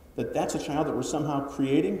 that's a child that we're somehow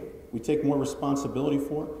creating, we take more responsibility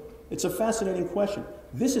for? It's a fascinating question.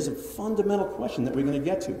 This is a fundamental question that we're going to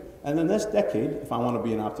get to. And in this decade, if I want to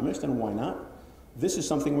be an optimist, and why not, this is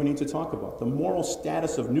something we need to talk about, the moral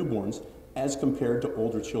status of newborns as compared to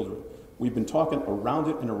older children. We've been talking around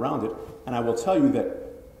it, and I will tell you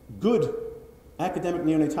that good academic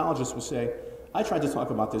neonatologists will say, I tried to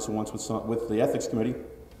talk about this once with the ethics committee,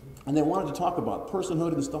 and they wanted to talk about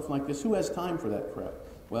personhood and stuff like this. Who has time for that crap?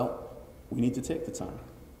 Well, we need to take the time.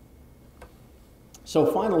 So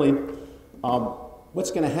finally,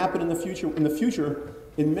 what's going to happen in the future? In the future,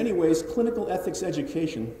 in many ways, clinical ethics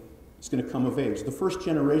education is going to come of age. The first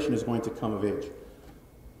generation is going to come of age.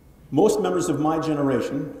 Most members of my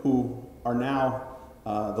generation, who are now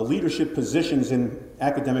the leadership positions in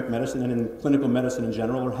academic medicine and in clinical medicine in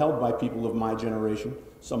general, are held by people of my generation,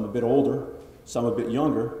 some a bit older, some a bit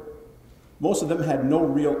younger. Most of them had no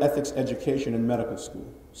real ethics education in medical school.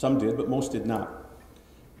 Some did, but most did not.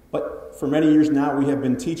 But for many years now, we have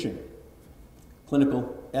been teaching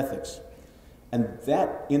clinical ethics. And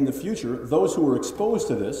that, in the future, those who are exposed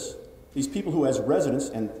to this, these people who as residents,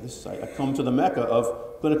 and this, I come to the mecca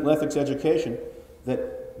of clinical ethics education,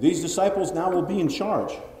 that these disciples now will be in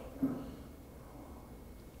charge.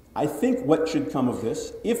 I think what should come of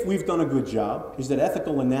this, if we've done a good job, is that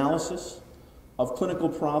ethical analysis of clinical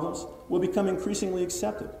problems will become increasingly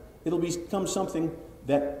accepted. It'll become something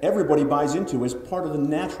that everybody buys into as part of the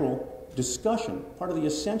natural discussion, part of the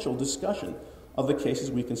essential discussion of the cases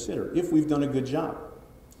we consider, if we've done a good job.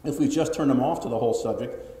 If we just turn them off to the whole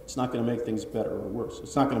subject, it's not going to make things better or worse.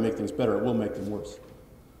 It's not going to make things better, it will make them worse.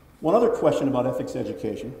 One other question about ethics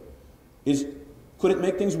education is, could it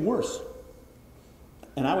make things worse?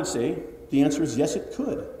 And I would say the answer is yes, it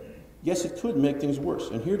could. Yes, it could make things worse.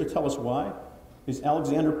 And here to tell us why is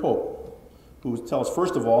Alexander Pope, who would tell us,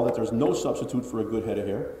 first of all, that there's no substitute for a good head of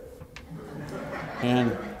hair.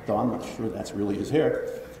 And though I'm not sure that's really his hair.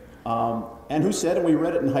 And who said, and we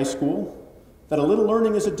read it in high school, that a little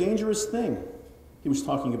learning is a dangerous thing. He was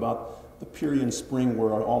talking about the Pierian spring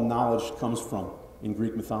where all knowledge comes from in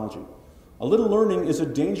Greek mythology. A little learning is a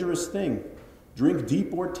dangerous thing. Drink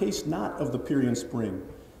deep or taste not of the Pierian spring.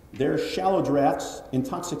 Their shallow draughts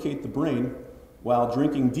intoxicate the brain, while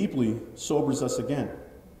drinking deeply sobers us again.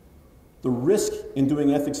 The risk in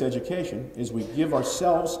doing ethics education is we give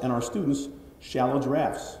ourselves and our students shallow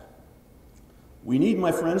draughts. We need,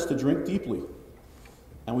 my friends, to drink deeply.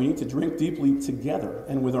 And we need to drink deeply together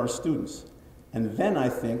and with our students. And then I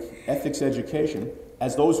think ethics education,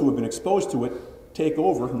 as those who have been exposed to it, take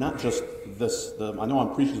over, not just this, I know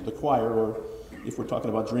I'm preaching to the choir, or if we're talking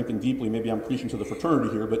about drinking deeply, maybe I'm preaching to the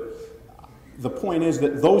fraternity here, but the point is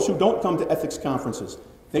that those who don't come to ethics conferences,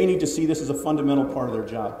 they need to see this as a fundamental part of their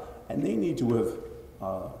job. And they need to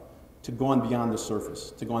have gone beyond the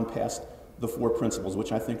surface, to gone past the 4 principles,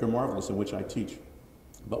 which I think are marvelous and which I teach.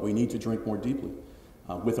 But we need to drink more deeply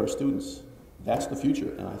with our students. That's the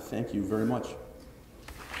future, and I thank you very much.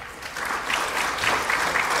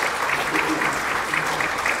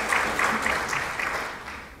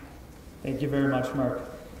 Thank you very much, Mark.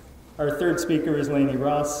 Our third speaker is Lainie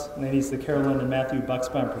Ross. Lainie's the Carolyn and Matthew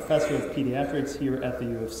Bucksbaum Professor of Pediatrics here at the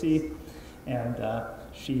U of C, and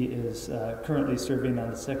she is currently serving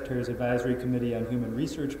on the Secretary's Advisory Committee on Human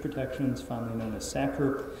Research Protections, fondly known as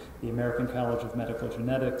SACRP, the American College of Medical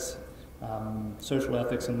Genetics, Social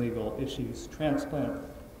Ethics and Legal Issues, Transplant,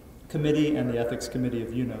 Committee and the Ethics Committee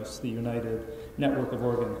of UNOS, the United Network of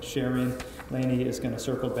Organ Sharing. Lainie is going to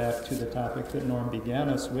circle back to the topic that Norm began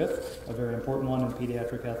us with, a very important one in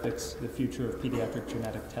pediatric ethics, the future of pediatric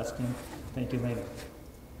genetic testing. Thank you, Lainie.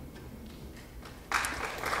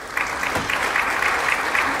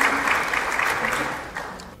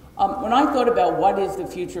 When I thought about what is the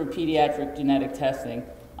future of pediatric genetic testing,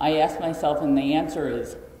 I asked myself, and the answer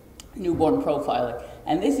is newborn profiling.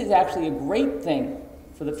 And this is actually a great thing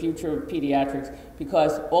for the future of pediatrics,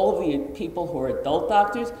 because all of the people who are adult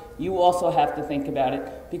doctors, you also have to think about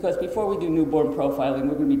it, because before we do newborn profiling,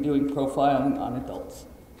 we're going to be doing profiling on adults.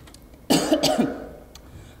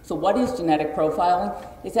 So what is genetic profiling?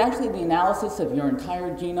 It's actually the analysis of your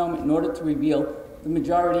entire genome in order to reveal the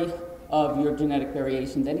majority of your genetic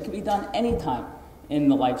variations, and it can be done anytime in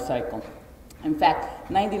the life cycle. In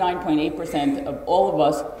fact, 99.8% of all of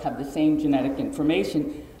us have the same genetic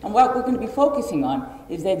information, and what we're going to be focusing on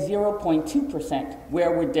is that 0.2%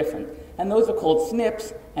 where we're different. And those are called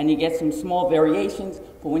SNPs, and you get some small variations,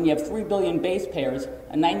 but when you have 3 billion base pairs,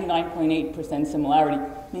 a 99.8% similarity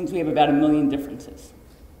means we have about 1 million differences.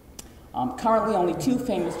 Currently, only 2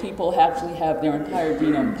 famous people actually have their entire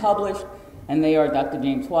genome published, and they are Dr.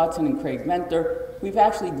 James Watson and Craig Venter. We've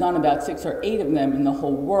actually done about 6 or 8 of them in the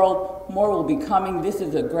whole world. More will be coming. This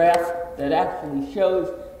is a graph that actually shows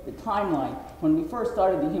the timeline. When we first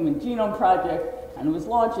started the Human Genome Project and it was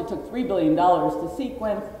launched, it took $3 billion to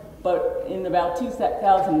sequence, but in about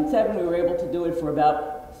 2007 we were able to do it for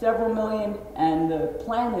about several million, and the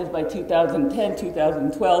plan is by 2010,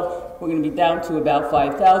 2012, we're going to be down to about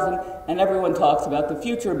 5,000, and everyone talks about the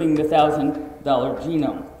future being the $1,000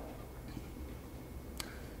 genome.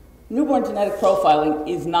 Newborn genetic profiling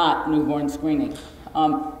is not newborn screening.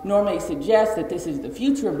 Norm may suggest that this is the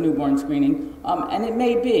future of newborn screening, and it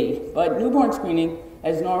may be, but newborn screening,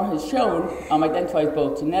 as Norm has shown, identifies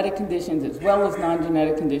both genetic conditions as well as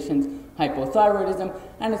non-genetic conditions, hypothyroidism,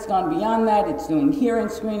 and it's gone beyond that. It's doing hearing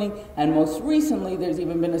screening, and most recently there's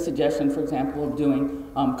even been a suggestion, for example, of doing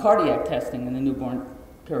cardiac testing in the newborn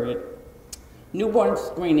period. Newborn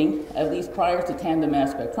screening, at least prior to tandem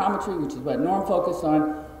mass spectrometry, which is what Norm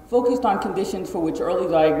focused on conditions for which early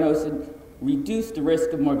diagnosis reduce the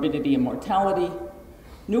risk of morbidity and mortality.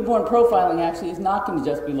 Newborn profiling actually is not going to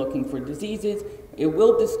just be looking for diseases. It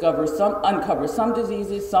will uncover some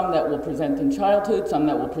diseases, some that will present in childhood, some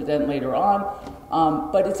that will present later on,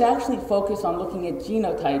 but it's actually focused on looking at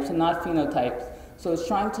genotypes and not phenotypes. So it's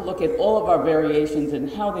trying to look at all of our variations and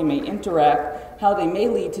how they may interact, how they may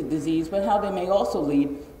lead to disease, but how they may also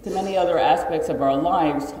lead to many other aspects of our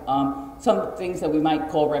lives. Some things that we might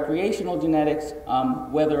call recreational genetics,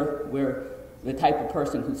 whether we're the type of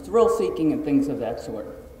person who's thrill-seeking and things of that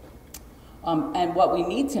sort. And what we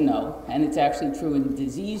need to know, and it's actually true in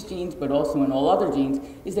disease genes, but also in all other genes,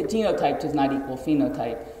 is that genotype does not equal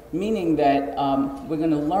phenotype, meaning that we're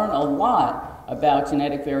going to learn a lot about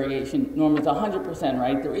genetic variation. Norm is 100%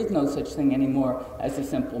 right. There is no such thing anymore as a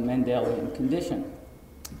simple Mendelian condition.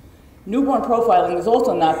 Newborn profiling is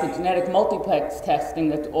also not the genetic multiplex testing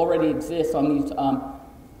that already exists on these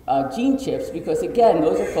gene chips, because again,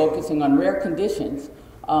 those are focusing on rare conditions.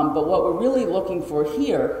 But what we're really looking for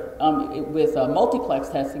here with multiplex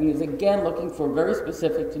testing is again looking for very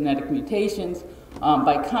specific genetic mutations.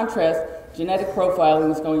 By contrast, genetic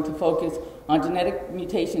profiling is going to focus on genetic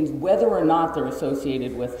mutations whether or not they're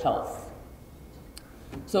associated with health.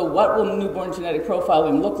 So what will newborn genetic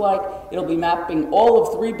profiling look like? It'll be mapping all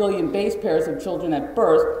of 3 billion base pairs of children at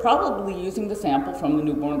birth, probably using the sample from the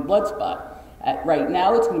newborn blood spot. Right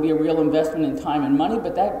now, it's going to be a real investment in time and money,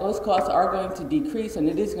 but those costs are going to decrease, and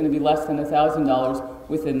it is going to be less than $1,000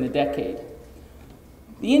 within the decade.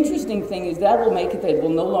 The interesting thing is that will make it that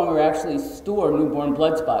we'll no longer actually store newborn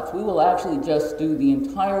blood spots. We will actually just do the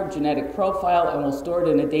entire genetic profile, and we'll store it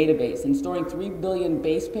in a database. And storing 3 billion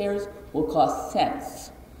base pairs will cost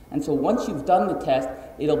cents. And so once you've done the test,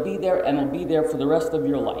 it'll be there, and it'll be there for the rest of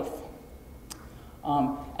your life.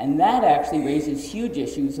 And that actually raises huge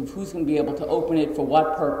issues of who's going to be able to open it, for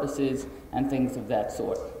what purposes, and things of that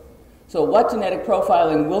sort. So what genetic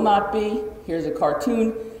profiling will not be, here's a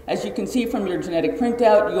cartoon. As you can see from your genetic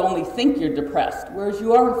printout, you only think you're depressed, whereas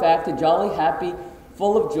you are in fact a jolly, happy,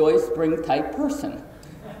 full of joy, spring type person.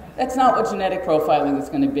 That's not what genetic profiling is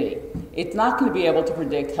going to be. It's not going to be able to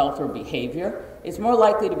predict health or behavior. It's more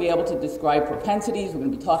likely to be able to describe propensities. We're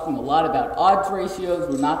going to be talking a lot about odds ratios.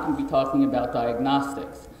 We're not going to be talking about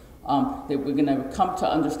diagnostics. That we're going to come to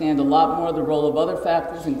understand a lot more the role of other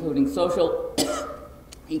factors, including social,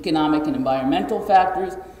 economic, and environmental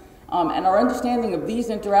factors. And our understanding of these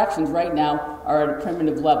interactions right now are at a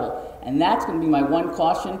primitive level. And that's going to be my one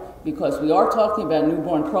caution, because we are talking about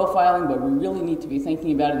newborn profiling, but we really need to be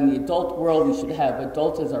thinking about it in the adult world. We should have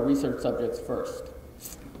adults as our research subjects first.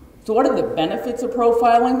 So what are the benefits of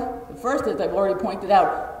profiling? The first, as I've already pointed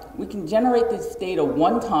out, we can generate this data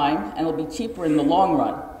one time, and it'll be cheaper in the long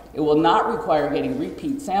run. It will not require getting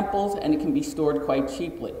repeat samples, and it can be stored quite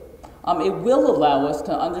cheaply. It will allow us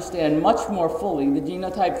to understand much more fully the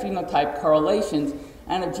genotype-phenotype correlations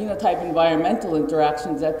and of genotype-environmental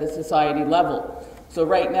interactions at the society level. So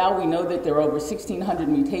right now we know that there are over 1,600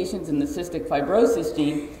 mutations in the cystic fibrosis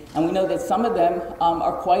gene, and we know that some of them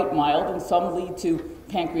are quite mild, and some lead to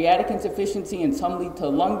pancreatic insufficiency, and some lead to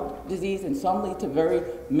lung disease, and some lead to very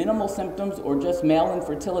minimal symptoms or just male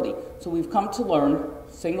infertility. So we've come to learn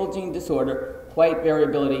single gene disorder, quite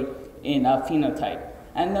variability in phenotype.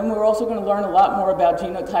 And then we're also going to learn a lot more about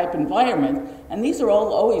genotype environment, and these are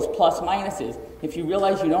all always plus minuses. If you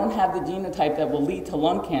realize you don't have the genotype that will lead to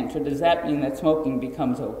lung cancer, does that mean that smoking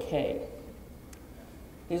becomes okay?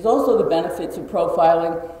 There's also the benefits of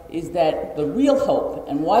profiling is that the real hope,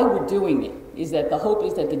 and why we're doing it, is that the hope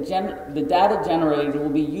is that the data generated will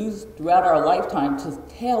be used throughout our lifetime to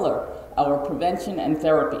tailor our prevention and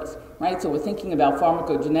therapies, right? So we're thinking about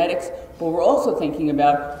pharmacogenetics, but we're also thinking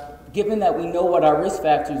about, given that we know what our risk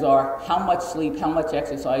factors are, how much sleep, how much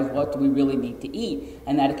exercise, what do we really need to eat,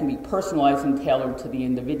 and that it can be personalized and tailored to the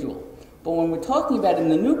individual. But when we're talking about in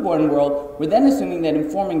the newborn world, we're then assuming that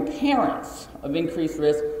informing parents of increased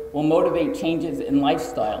risk will motivate changes in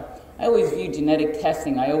lifestyle. I always view genetic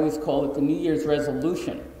testing, I always call it the New Year's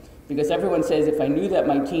resolution, because everyone says if I knew that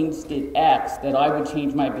my genes did X, that I would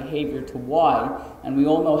change my behavior to Y, and we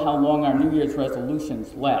all know how long our New Year's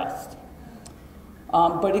resolutions last.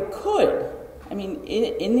 But it could, I mean,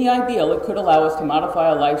 in the ideal, it could allow us to modify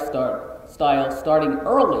our lifestyle starting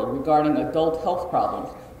early regarding adult health problems,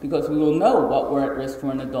 because we will know what we're at risk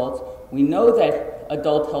for in adults. We know that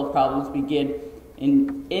adult health problems begin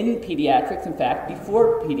in pediatrics, in fact,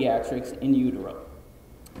 before pediatrics in utero.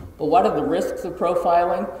 But what are the risks of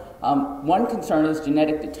profiling? One concern is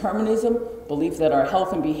genetic determinism, belief that our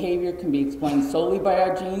health and behavior can be explained solely by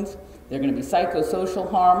our genes. There are going to be psychosocial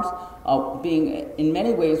harms, being in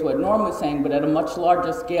many ways what Norm was saying, but at a much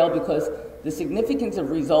larger scale, because the significance of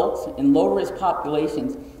results in low-risk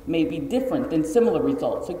populations may be different than similar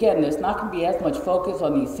results. Again, there's not going to be as much focus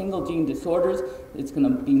on these single gene disorders. It's going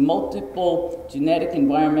to be multiple genetic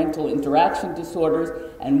environmental interaction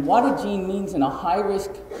disorders, and what a gene means in a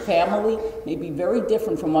high-risk family may be very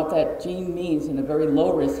different from what that gene means in a very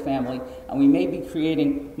low-risk family, and we may be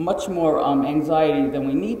creating much more anxiety than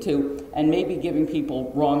we need to, and maybe giving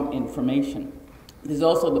people wrong information. There's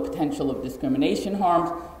also the potential of discrimination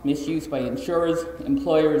harms, misuse by insurers,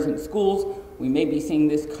 employers, and schools. We may be seeing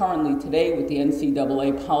this currently today with the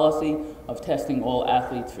NCAA policy of testing all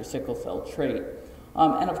athletes for sickle cell trait.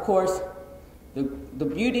 And of course, the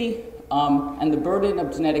beauty and the burden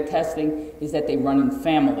of genetic testing is that they run in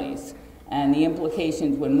families, and the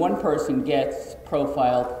implications when one person gets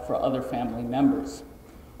profiled for other family members.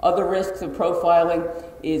 Other risks of profiling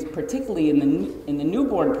is, particularly in the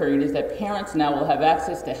newborn period, is that parents now will have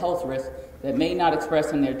access to health risks that may not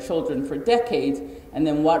express in their children for decades, and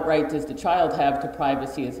then what right does the child have to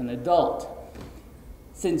privacy as an adult?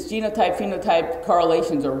 Since genotype-phenotype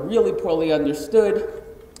correlations are really poorly understood,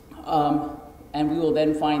 and we will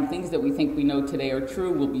then find things that we think we know today are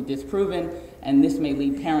true will be disproven, and this may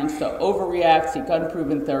lead parents to overreact, seek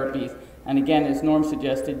unproven therapies, and again, as Norm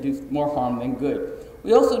suggested, do more harm than good.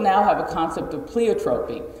 We also now have a concept of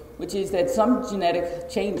pleiotropy, which is that some genetic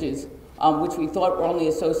changes which we thought were only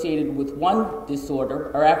associated with one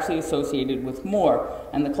disorder are actually associated with more.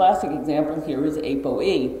 And the classic example here is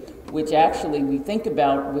ApoE, which actually we think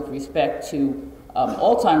about with respect to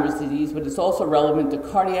Alzheimer's disease, but it's also relevant to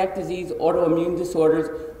cardiac disease, autoimmune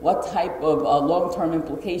disorders, what type of long-term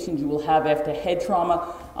implications you will have after head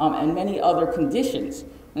trauma, and many other conditions.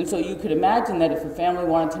 And so you could imagine that if a family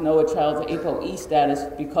wanted to know a child's ApoE status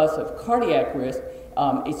because of cardiac risk,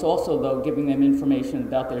 it's also, though, giving them information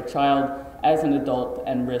about their child as an adult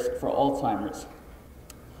and risk for Alzheimer's.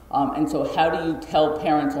 And so how do you tell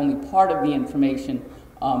parents only part of the information,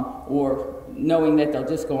 or knowing that they'll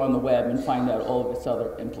just go on the web and find out all of its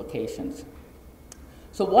other implications?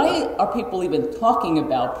 So why are people even talking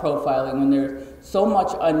about profiling when there's so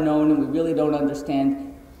much unknown and we really don't understand?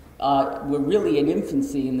 We're really in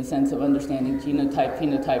infancy in the sense of understanding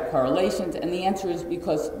genotype-phenotype correlations, and the answer is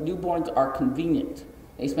because newborns are convenient.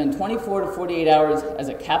 They spend 24 to 48 hours as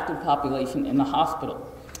a captive population in the hospital.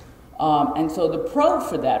 And so the pro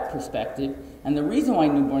for that perspective, and the reason why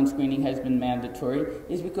newborn screening has been mandatory,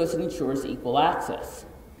 is because it ensures equal access.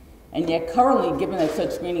 And yet currently, given that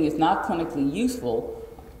such screening is not clinically useful,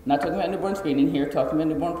 not talking about newborn screening here, talking about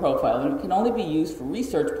newborn profiling, it can only be used for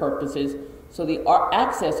research purposes, so the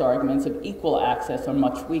access arguments of equal access are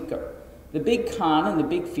much weaker. The big con and the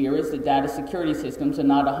big fear is that data security systems are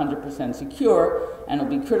not 100% secure, and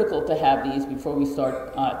it'll be critical to have these before we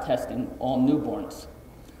start testing all newborns.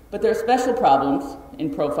 But there are special problems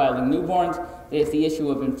in profiling newborns. There's the issue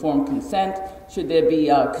of informed consent. Should there be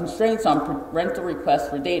constraints on parental requests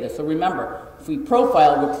for data? So remember, if we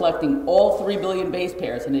profile, we're collecting all 3 billion base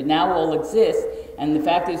pairs, and it now all exists, and the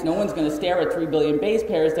fact is no one's going to stare at 3 billion base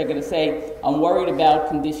pairs. They're going to say, I'm worried about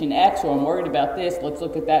condition X, or I'm worried about this. Let's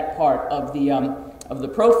look at that part of the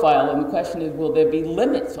profile, and the question is, will there be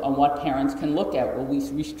limits on what parents can look at? Will we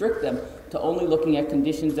restrict them to only looking at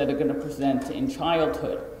conditions that are going to present in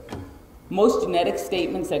childhood? Most genetic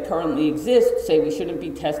statements that currently exist say we shouldn't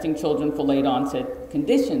be testing children for late onset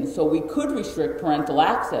conditions, so we could restrict parental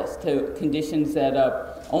access to conditions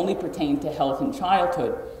that only pertain to health in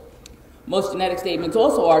childhood. Most genetic statements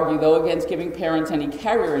also argue, though, against giving parents any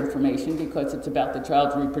carrier information because it's about the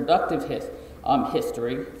child's reproductive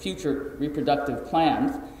history, future reproductive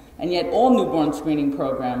plans, and yet all newborn screening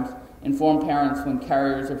programs inform parents when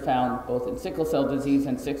carriers are found both in sickle cell disease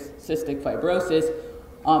and cystic fibrosis,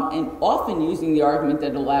 and often using the argument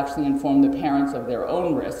that it will actually inform the parents of their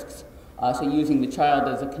own risks, so using the child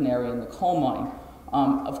as a canary in the coal mine.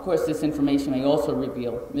 Of course, this information may also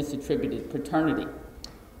reveal misattributed paternity.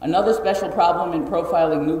 Another special problem in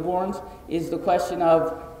profiling newborns is the question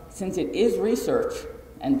of, since it is research,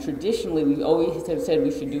 and traditionally we always have said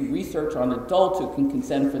we should do research on adults who can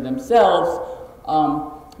consent for themselves,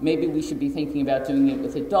 maybe we should be thinking about doing it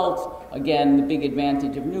with adults. Again, the big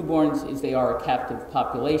advantage of newborns is they are a captive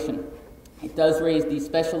population. It does raise these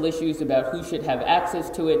special issues about who should have access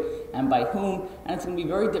to it and by whom, and it's going to be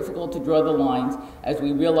very difficult to draw the lines as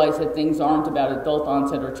we realize that things aren't about adult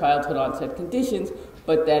onset or childhood onset conditions,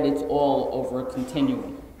 but that it's all over a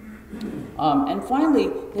continuum. And finally,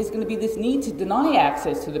 there's going to be this need to deny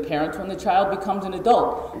access to the parents when the child becomes an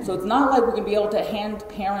adult. So it's not like we're going to be able to hand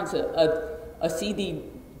parents a CD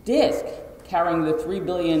disc carrying the 3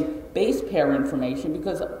 billion base pair information,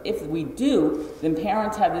 because if we do, then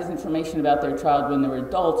parents have this information about their child when they're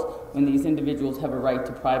adults, when these individuals have a right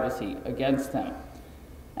to privacy against them.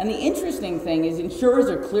 And the interesting thing is insurers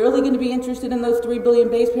are clearly going to be interested in those 3 billion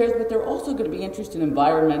base pairs, but they're also going to be interested in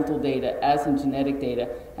environmental data as in genetic data.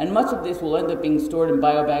 And much of this will end up being stored in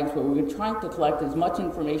biobanks where we're trying to collect as much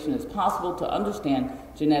information as possible to understand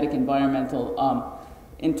genetic environmental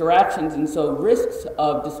interactions. And so risks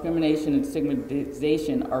of discrimination and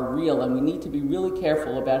stigmatization are real, and we need to be really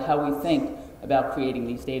careful about how we think about creating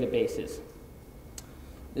these databases.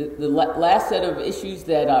 The last set of issues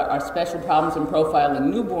that are special problems in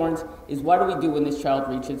profiling newborns is what do we do when this child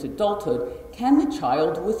reaches adulthood? Can the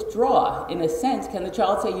child withdraw? In a sense, can the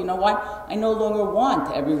child say, you know what, I no longer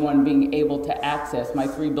want everyone being able to access my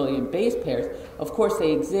 3 billion base pairs. Of course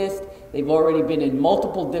they exist. They've already been in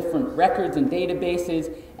multiple different records and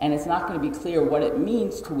databases, and it's not going to be clear what it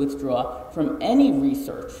means to withdraw from any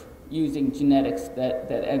research using genetics that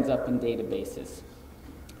ends up in databases.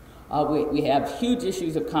 We have huge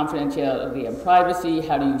issues of confidentiality and privacy.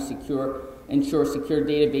 How do you ensure secure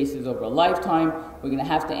databases over a lifetime? We're going to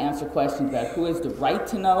have to answer questions about who has the right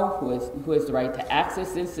to know, who has the right to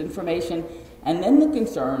access this information. And then the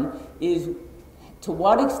concern is, to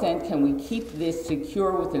what extent can we keep this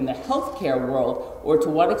secure within the healthcare world, or to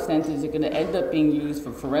what extent is it going to end up being used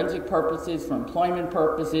for forensic purposes, for employment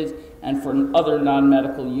purposes, and for other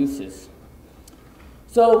non-medical uses?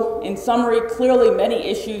 So, in summary, clearly many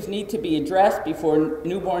issues need to be addressed before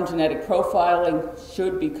newborn genetic profiling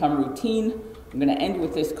should become routine. I'm going to end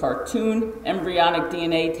with this cartoon. Embryonic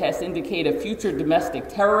DNA tests indicate a future domestic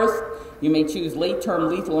terrorist. You may choose late-term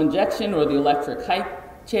lethal injection or the electric high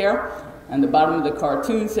chair. And the bottom of the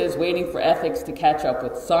cartoon says, waiting for ethics to catch up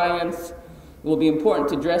with science. It will be important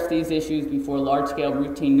to address these issues before large-scale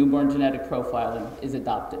routine newborn genetic profiling is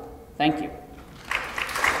adopted. Thank you.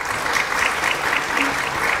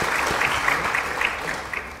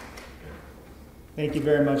 Thank you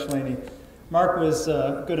very much, Lainie. Mark was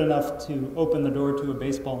good enough to open the door to a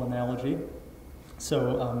baseball analogy.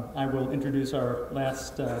 So I will introduce our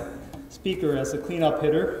last speaker as the cleanup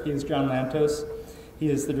hitter. He is John Lantos. He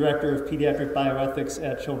is the Director of Pediatric Bioethics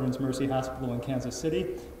at Children's Mercy Hospital in Kansas City,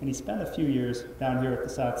 and he spent a few years down here at the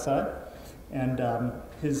South Side. And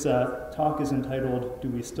his talk is entitled, Do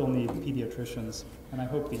We Still Need Pediatricians? And I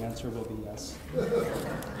hope the answer will be yes.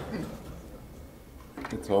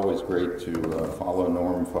 It's always great to follow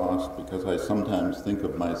Norm Fost because I sometimes think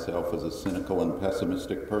of myself as a cynical and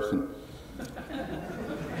pessimistic person.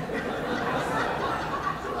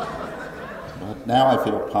 But now I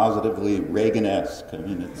feel positively Reagan-esque. I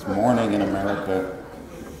mean, it's morning in America.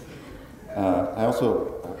 I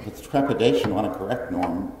also, with trepidation, want to correct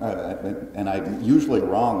Norm, and I'm usually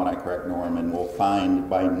wrong when I correct Norm, and will find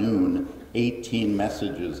by noon 18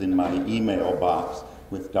 messages in my email box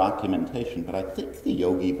with documentation. But I think the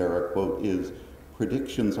Yogi Berra quote is,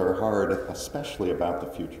 predictions are hard, especially about the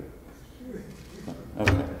future.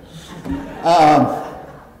 Okay.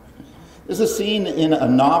 There's a scene in a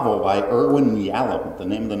novel by Irwin Yalom. The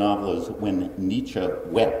name of the novel is When Nietzsche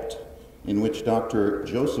Wept, in which Dr.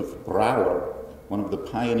 Joseph Brauer, one of the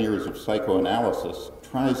pioneers of psychoanalysis,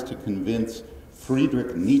 tries to convince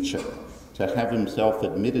Friedrich Nietzsche to have himself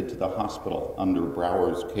admitted to the hospital under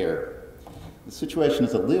Brauer's care. The situation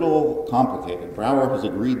is a little complicated. Brauer has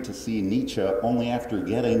agreed to see Nietzsche only after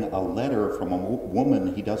getting a letter from a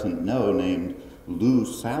woman he doesn't know named Lou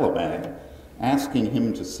Salomé, asking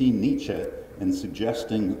him to see Nietzsche and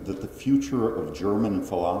suggesting that the future of German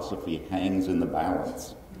philosophy hangs in the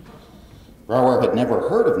balance. Brauer had never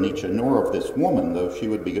heard of Nietzsche nor of this woman, though she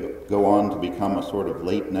would go on to become a sort of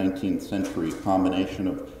late 19th century combination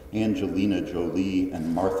of Angelina Jolie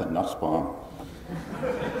and Martha Nussbaum.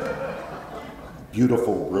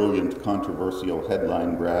 Beautiful, brilliant, controversial,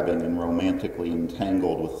 headline-grabbing, and romantically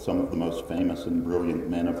entangled with some of the most famous and brilliant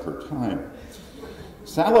men of her time.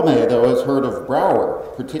 Salomé, though, has heard of Brauer,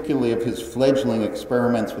 particularly of his fledgling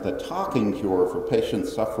experiments with a talking cure for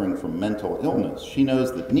patients suffering from mental illness. She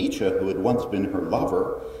knows that Nietzsche, who had once been her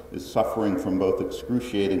lover, is suffering from both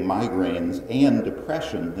excruciating migraines and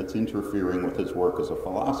depression that's interfering with his work as a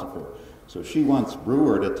philosopher. So she wants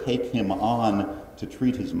Breuer to take him on to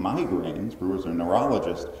treat his migraines. Breuer's a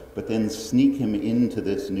neurologist, but then sneak him into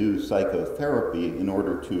this new psychotherapy in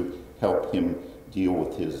order to help him deal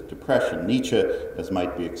with his depression. Nietzsche, as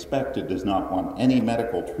might be expected, does not want any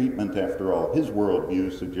medical treatment. After all, his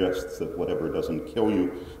worldview suggests that whatever doesn't kill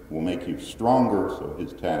you will make you stronger, so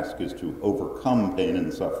his task is to overcome pain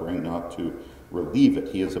and suffering, not to relieve it.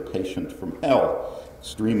 He is a patient from hell,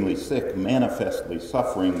 extremely sick, manifestly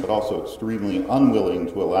suffering, but also extremely unwilling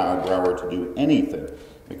to allow Brauer to do anything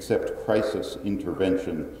except crisis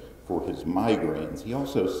intervention for his migraines. He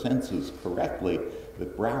also senses correctly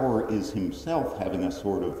that Brauer is himself having a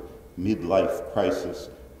sort of midlife crisis,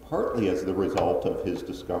 partly as the result of his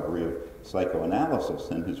discovery of psychoanalysis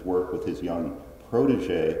and his work with his young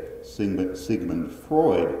protege, Sigmund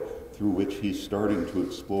Freud, through which he's starting to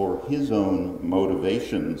explore his own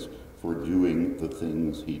motivations for doing the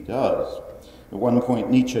things he does. At one point,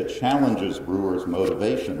 Nietzsche challenges Breuer's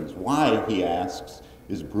motivations. Why, he asks,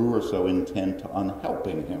 is Breuer so intent on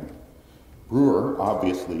helping him? Breuer,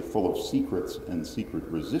 obviously full of secrets and secret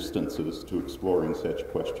resistances to exploring such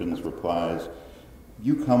questions, replies,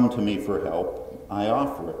 "You come to me for help, I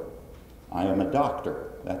offer it. I am a doctor,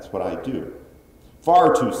 that's what I do."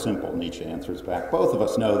 Far too simple, Nietzsche answers back. Both of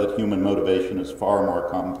us know that human motivation is far more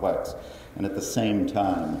complex and at the same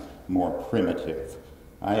time more primitive.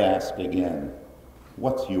 I ask again,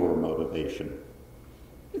 what's your motivation?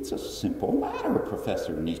 It's a simple matter,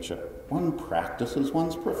 Professor Nietzsche. One practices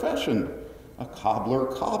one's profession. A cobbler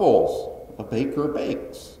cobbles, a baker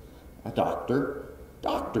bakes, a doctor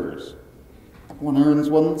doctors. One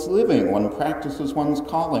earns one's living, one practices one's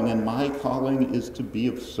calling, and my calling is to be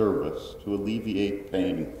of service, to alleviate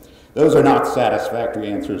pain. Those are not satisfactory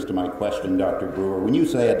answers to my question, Dr. Breuer. When you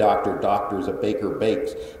say a doctor doctors, a baker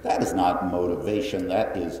bakes, that is not motivation,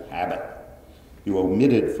 that is habit. You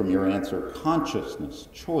omitted from your answer consciousness,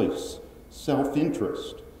 choice,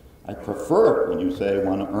 self-interest. I prefer it when you say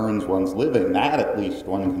one earns one's living. That at least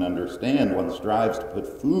one can understand. One strives to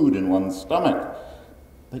put food in one's stomach.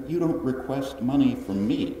 But you don't request money from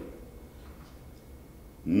me.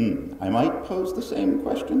 I might pose the same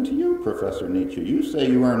question to you, Professor Nietzsche. You say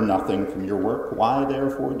you earn nothing from your work. Why,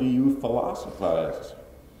 therefore, do you philosophize?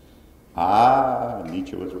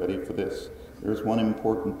 Nietzsche was ready for this. There's one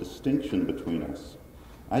important distinction between us.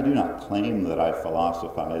 I do not claim that I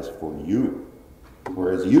philosophize for you,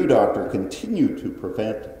 whereas you, doctor, continue to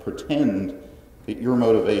pretend that your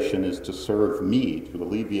motivation is to serve me, to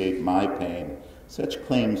alleviate my pain. Such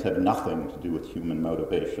claims have nothing to do with human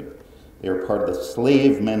motivation. They are part of the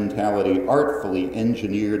slave mentality artfully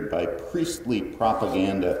engineered by priestly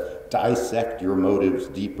propaganda. Dissect your motives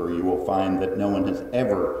deeper. You will find that no one has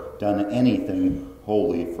ever done anything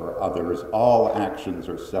wholly for others. All actions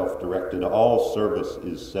are self-directed. All service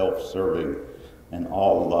is self-serving. And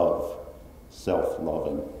all love,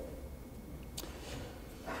 self-loving.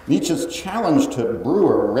 Nietzsche's challenge to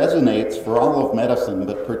Brewer resonates for all of medicine,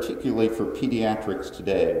 but particularly for pediatrics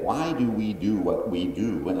today. Why do we do what we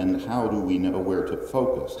do, and how do we know where to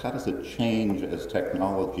focus? How does it change as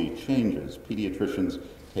technology changes? Pediatricians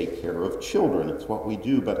take care of children. It's what we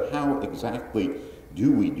do, but how exactly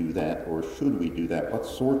do we do that, or should we do that? What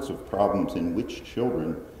sorts of problems in which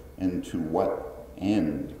children, and to what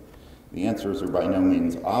end? The answers are by no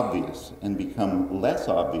means obvious, and become less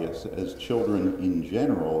obvious as children in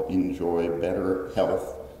general enjoy better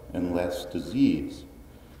health and less disease.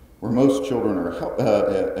 Where most children are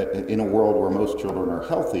in a world where most children are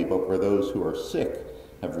healthy, but where those who are sick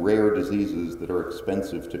have rare diseases that are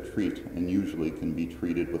expensive to treat and usually can be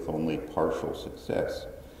treated with only partial success.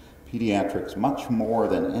 Pediatrics, much more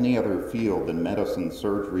than any other field in medicine,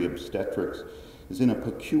 surgery, obstetrics, is in a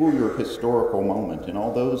peculiar historical moment. In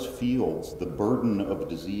all those fields, the burden of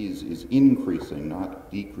disease is increasing,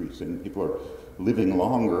 not decreasing. People are living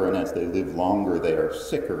longer, and as they live longer, they are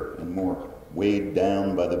sicker and more weighed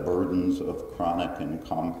down by the burdens of chronic and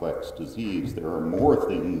complex disease. There are more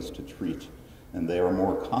things to treat, and they are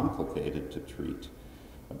more complicated to treat.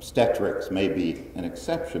 Obstetrics may be an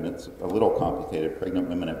exception. It's a little complicated. Pregnant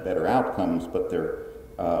women have better outcomes, but their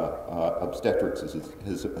obstetrics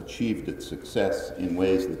has achieved its success in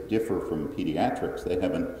ways that differ from pediatrics. They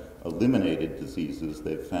haven't eliminated diseases.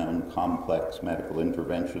 They've found complex medical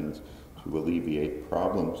interventions to alleviate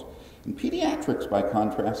problems. In pediatrics, by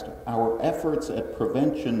contrast, our efforts at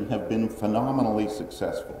prevention have been phenomenally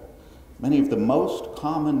successful. Many of the most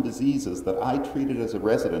common diseases that I treated as a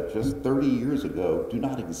resident just 30 years ago do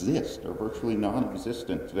not exist, or virtually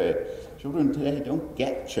non-existent today. Children today don't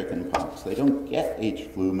get chickenpox, they don't get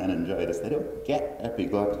H-flu meningitis, they don't get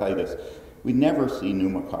epiglottitis. We never see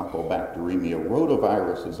pneumococcal bacteremia.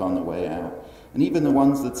 Rotavirus is on the way out. And even the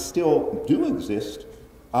ones that still do exist,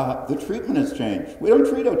 the treatment has changed. We don't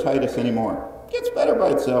treat otitis anymore. It gets better by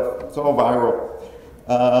itself. It's all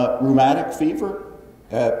viral. Rheumatic fever,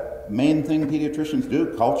 main thing pediatricians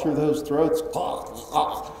do, culture those throats.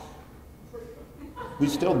 We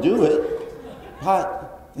still do it,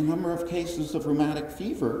 but the number of cases of rheumatic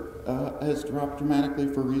fever has dropped dramatically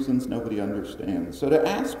for reasons nobody understands. So to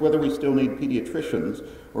ask whether we still need pediatricians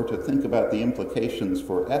or to think about the implications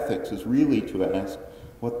for ethics is really to ask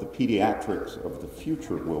what the pediatrics of the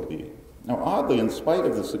future will be. Now, oddly, in spite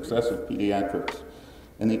of the success of pediatrics,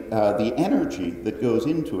 and the energy that goes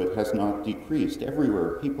into it has not decreased.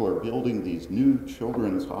 Everywhere, people are building these new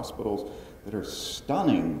children's hospitals that are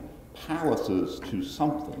stunning palaces to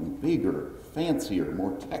something bigger, fancier,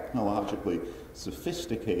 more technologically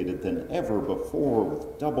sophisticated than ever before,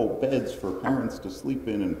 with double beds for parents to sleep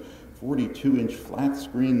in and 42-inch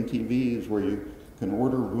flat-screen TVs where you can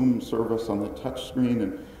order room service on the touch screen.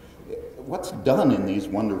 And what's done in these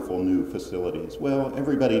wonderful new facilities? Well,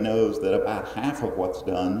 everybody knows that about half of what's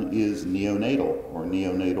done is neonatal or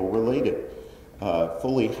neonatal related.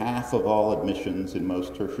 Fully half of all admissions in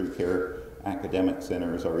most tertiary care academic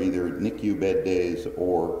centers are either NICU bed days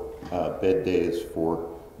or bed days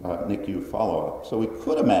for NICU follow-up. So we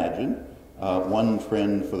could imagine one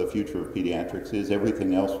trend for the future of pediatrics is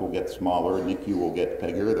everything else will get smaller, NICU will get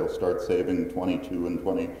bigger, they'll start saving 22 and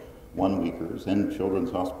 21 weekers, and children's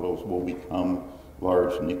hospitals will become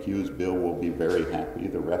large NICUs. Bill will be very happy.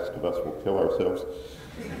 The rest of us will kill ourselves.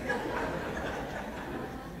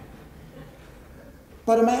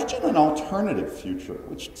 But imagine an alternative future,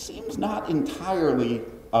 which seems not entirely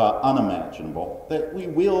unimaginable, that we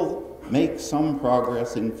will make some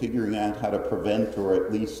progress in figuring out how to prevent or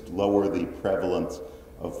at least lower the prevalence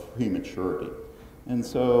of prematurity. And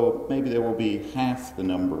so maybe there will be half the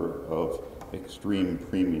number of extreme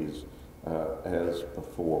preemies as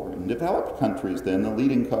before. In developed countries, then, the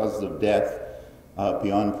leading causes of death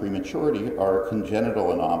beyond prematurity are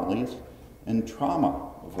congenital anomalies and trauma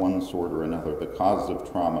of one sort or another. The causes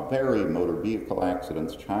of trauma vary: motor vehicle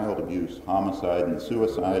accidents, child abuse, homicide, and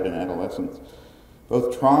suicide in adolescence.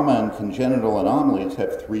 Both trauma and congenital anomalies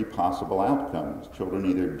have three possible outcomes. Children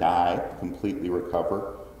either die, completely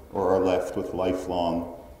recover, or are left with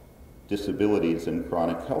lifelong disabilities and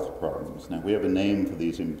chronic health problems. Now, we have a name for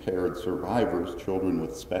these impaired survivors, children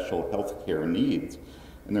with special health care needs.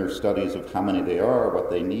 And there are studies of how many they are, what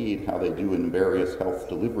they need, how they do in various health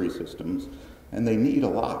delivery systems, and they need a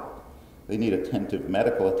lot. They need attentive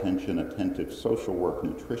medical attention, attentive social work,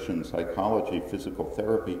 nutrition, psychology, physical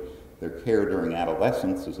therapy. Their care during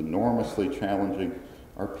adolescence is enormously challenging.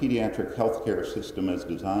 Our pediatric healthcare system as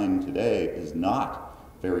designed today is not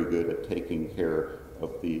very good at taking care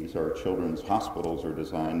of these. Our children's hospitals are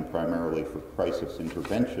designed primarily for crisis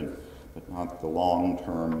intervention, but not the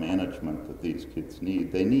long-term management that these kids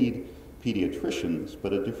need. They need pediatricians,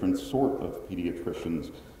 but a different sort of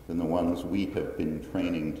pediatricians than the ones we have been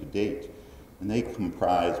training to date. And they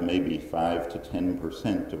comprise maybe 5 to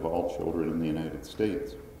 10% of all children in the United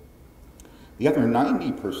States. The other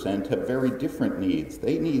 90% have very different needs.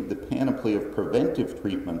 They need the panoply of preventive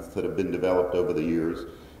treatments that have been developed over the years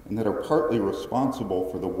and that are partly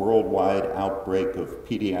responsible for the worldwide outbreak of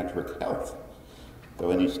pediatric health.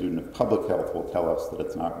 Though any student of public health will tell us that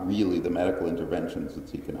it's not really the medical interventions,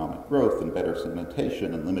 it's economic growth and better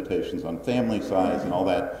sanitation and limitations on family size and all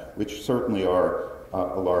that, which certainly are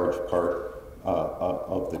a large part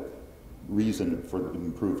of the reason for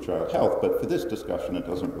improved child health. But for this discussion, it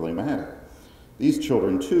doesn't really matter. These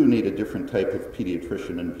children, too, need a different type of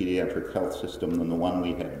pediatrician and pediatric health system than the one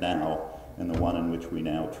we have now and the one in which we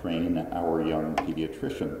now train our young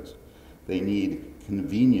pediatricians. They need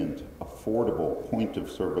convenient, affordable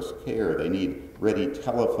point-of-service care. They need ready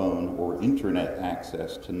telephone or internet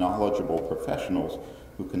access to knowledgeable professionals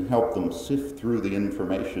who can help them sift through the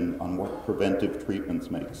information on what preventive treatments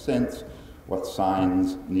make sense, what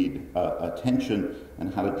signs need attention,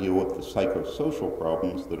 and how to deal with the psychosocial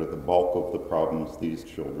problems that are the bulk of the problems these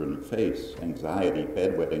children face: anxiety,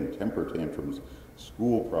 bedwetting, temper tantrums,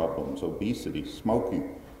 school problems, obesity,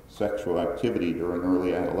 smoking, sexual activity during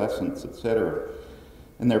early adolescence, etc.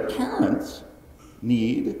 And their parents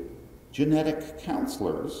need genetic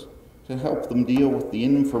counselors to help them deal with the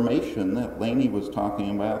information that Lainie was talking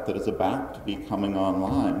about that is about to be coming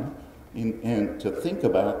online, and to think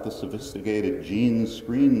about the sophisticated gene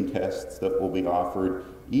screen tests that will be offered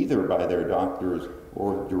either by their doctors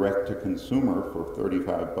or direct to consumer for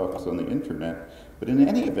 $35 on the internet. But in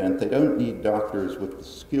any event, they don't need doctors with the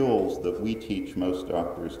skills that we teach most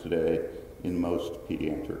doctors today in most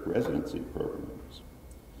pediatric residency programs.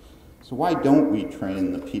 So why don't we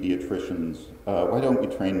train the pediatricians? Why don't we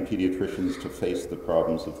train pediatricians to face the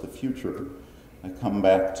problems of the future? I come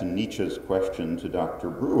back to Nietzsche's question to Dr.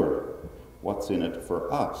 Brewer: what's in it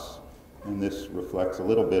for us? And this reflects a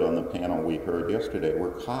little bit on the panel we heard yesterday. We're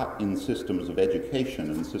caught in systems of education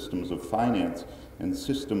and systems of finance and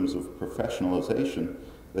systems of professionalization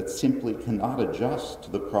that simply cannot adjust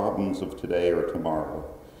to the problems of today or tomorrow.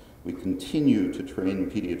 We continue to train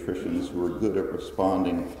pediatricians who are good at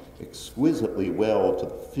responding exquisitely well to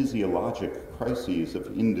the physiologic crises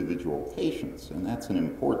of individual patients, and that's an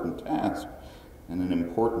important task and an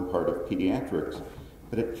important part of pediatrics,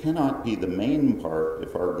 but it cannot be the main part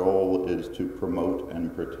if our goal is to promote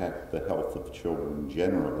and protect the health of children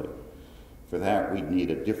generally. For that, we'd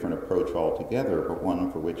need a different approach altogether, but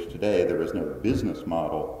one for which today there is no business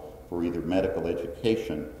model for either medical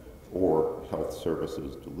education or health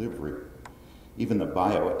services delivery. Even the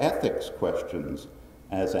bioethics questions,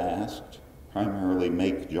 as asked, primarily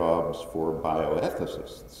make jobs for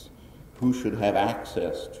bioethicists. Who should have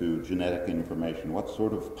access to genetic information? What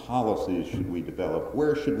sort of policies should we develop?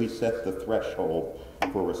 Where should we set the threshold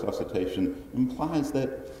for resuscitation? Implies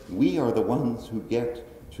that we are the ones who get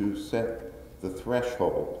to set the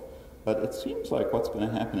threshold. But it seems like what's going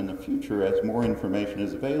to happen in the future as more information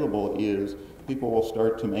is available is people will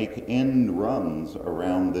start to make end runs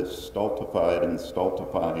around this stultified and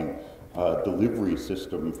stultifying delivery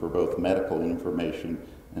system for both medical information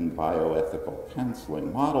and bioethical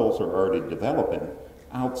counseling. Models are already developing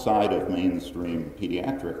outside of mainstream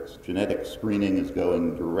pediatrics. Genetic screening is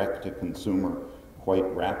going direct to consumer quite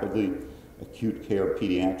rapidly. Acute care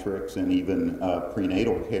pediatrics and even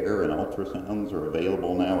prenatal care and ultrasounds are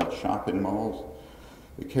available now at shopping malls.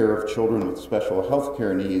 The care of children with special health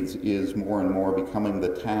care needs is more and more becoming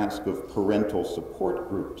the task of parental support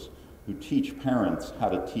groups who teach parents how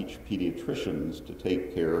to teach pediatricians to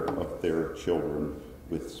take care of their children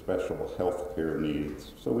with special health care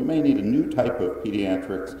needs. So we may need a new type of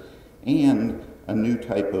pediatrics and a new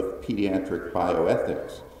type of pediatric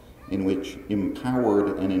bioethics in which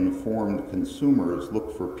empowered and informed consumers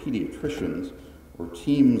look for pediatricians or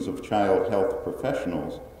teams of child health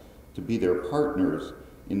professionals to be their partners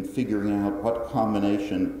in figuring out what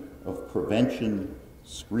combination of prevention,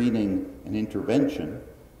 screening, and intervention,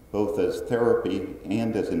 both as therapy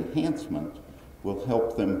and as enhancement, will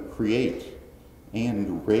help them create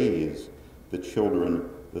and raise the children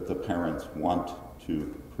that the parents want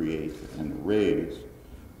to create and raise,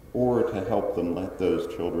 or to help them let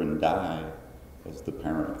those children die as the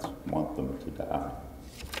parents want them to die.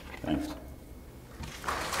 Thanks.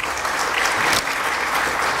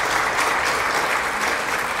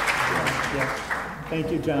 Yeah.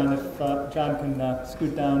 Thank you, John. If John can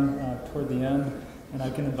scoot down toward the end, and I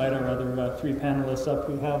can invite our other three panelists up.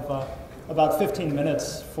 We have about 15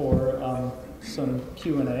 minutes for some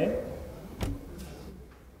Q&A.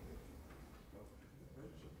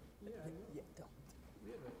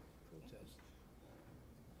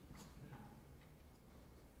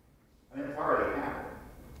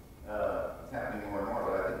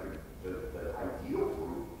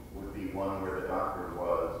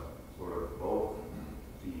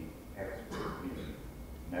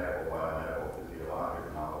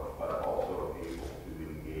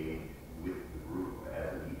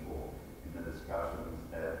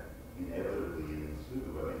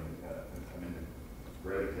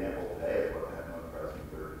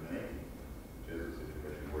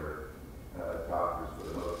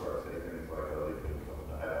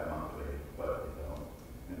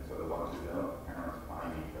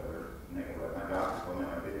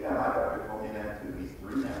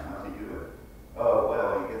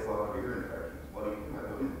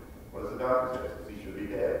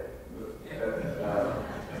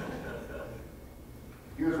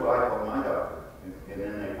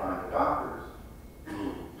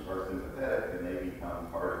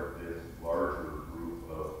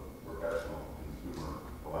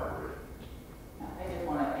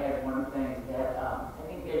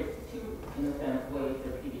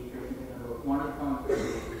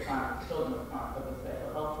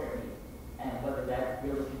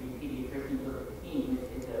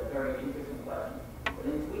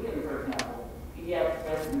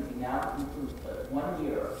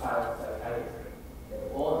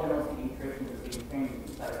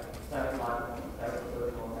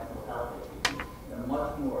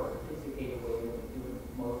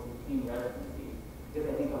 residency, because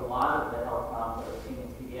I think a lot of the health problems that we're seeing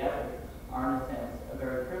in pediatrics are, in a sense, a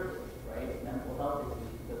very privileged, right? Mental health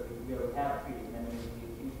issues, because we really have treated many of the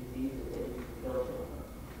acute diseases that used to kill children.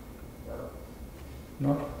 So.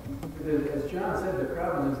 No? As John said, the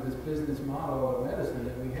problem is this business model of medicine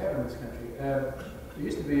that we have in this country. There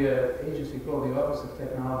used to be an agency called the Office of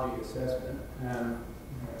Technology Assessment.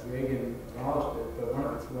 Reagan abolished it, but one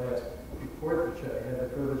of its last reports, which I had the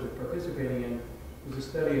privilege of participating in, was a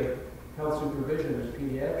study of health supervision in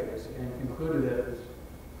pediatrics, and concluded that it was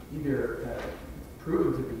either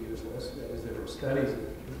proven to be useless, that is, there were studies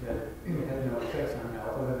that had no effects on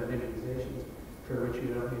health other than immunizations, for which you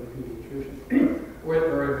don't need a pediatrician, or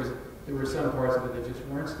there were some parts of it that just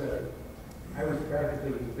weren't studied. I was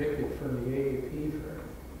practically evicted from the AAP for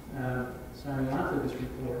signing on to this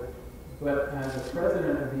report, but the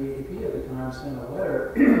president of the AAP at the time sent a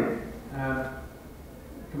letter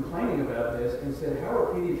complaining about this and said, how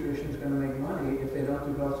are pediatricians going to make money if they don't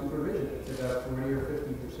do health supervision? It's about 40 or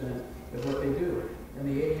 50% of what they do. And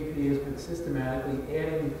the AAP has been systematically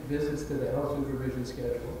adding visits to the health supervision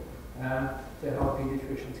schedule to help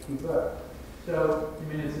pediatricians keep up. So, I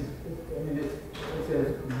mean, it's as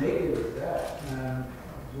negative as that.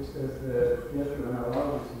 Just as the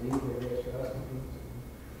gastroenterologists need their gastroscopies,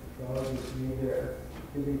 nephrologists need their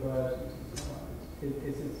kidney biopsies and so on.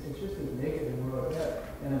 It's just as naked and more like that.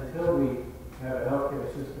 And until we have a healthcare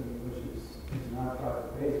system which is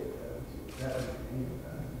non-profit based, that would change.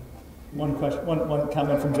 One question, one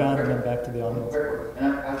comment from John, and then back to the audience.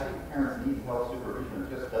 And I think parents need health supervision.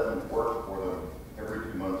 It just doesn't work for them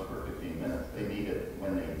every 2 months for 15 minutes. They need it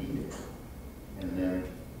when they need it. And then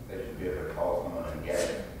they should be able to call someone and get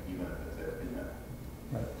it, even if it's 15 minutes.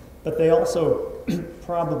 Right. But they also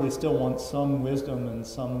probably still want some wisdom and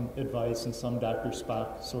some advice and some Dr.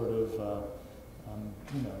 Spock sort of,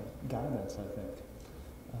 guidance, I think.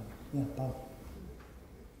 Yeah, Bob.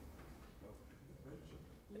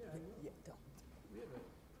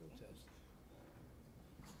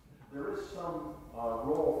 There is some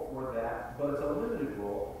role for that, but it's a limited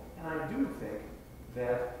role. And I do think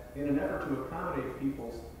that in an effort to accommodate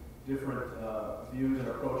people's different views and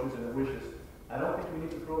approaches and wishes, I don't think we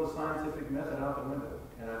need to throw the scientific method out the window.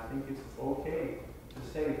 And I think it's okay to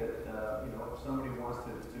say that, if somebody wants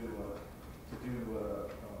to do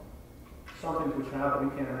something to a child that we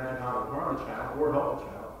can't imagine how it would harm the child or help the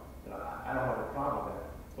child, I don't have a problem with that.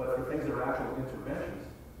 But for things that are actual interventions,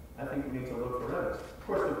 I think we need to look for evidence. Of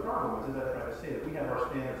course, the problem is, as I try to say, that we have our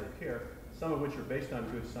standards of care, some of which are based on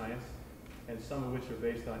good science, and some of which are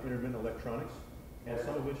based on intermittent electronics, and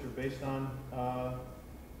some of which are based on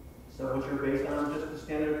just the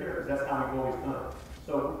standard of care, because that's how we've always done it.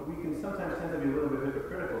 So we can sometimes tend to be a little bit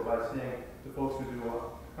hypocritical by saying to folks who do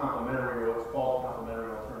complementary, or what's called complementary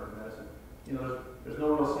alternative medicine, there's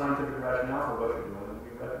no real scientific rationale for what you're doing, and we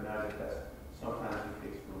recognize that that's sometimes the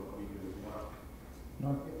case for what we do as well. No?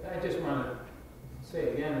 I just want to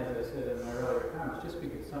say again, as I said in my earlier comments, just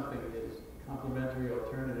because something is complementary,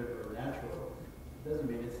 alternative, or natural, doesn't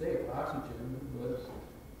mean it's safe. Oxygen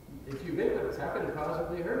it's ubiquitous. How could it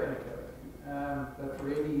possibly hurt anybody? But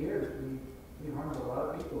for 80 years, we harmed a lot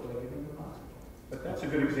of people by giving them oxygen. But that's a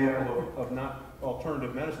good example of not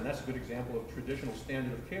alternative medicine. That's a good example of traditional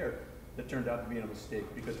standard of care that turned out to be a mistake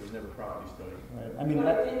because it was never properly studied. Right.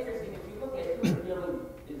 But it's interesting, if you look at who really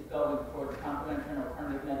is going towards complementary and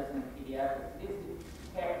alternative medicine in pediatrics, it is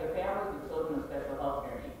the families of children with special health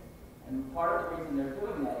care needs. And part of the reason they're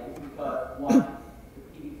doing that is because, one, the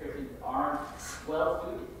pediatricians aren't well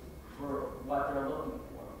suited for what they're looking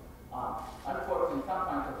for. Unfortunately,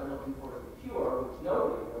 sometimes what they're looking for is a cure, which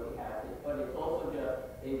nobody really has it, but it's also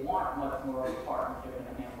just they want much more of a partnership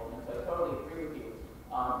and a handhold. And so I totally agree with you.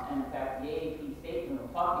 And in fact, the AAP statement,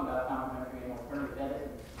 when talking about complementary and alternative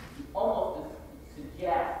medicine, almost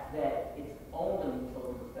suggests that it's only in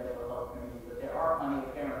children with special health care needs, but there are plenty of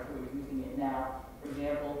parents who are using it now, for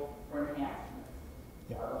example, for enhancement.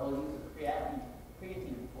 Yeah. The whole use of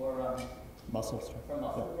creatine for Muscle strength. For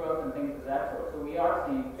muscle growth and things of that sort. So we are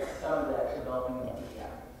seeing some of that developing in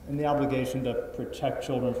pediatrics. And the obligation to protect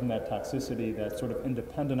children from that toxicity, that sort of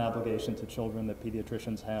independent obligation to children that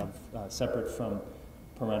pediatricians have, separate from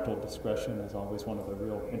parental discretion, is always one of the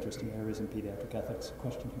real interesting areas in pediatric ethics.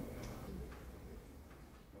 Question here.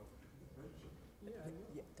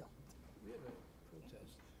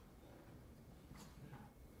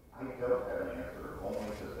 I don't have an answer, only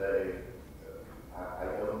to say I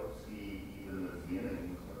don't see even the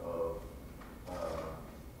beginnings of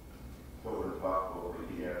Children's Hospital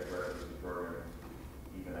Pediatric Residency Program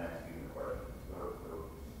even asking the question. So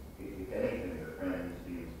if anything, the trend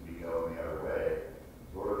seems to be going the other way,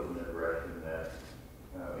 sort of in the direction that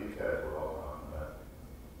these guys were all talking about,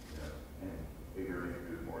 and figuring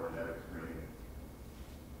you do more genetic screening,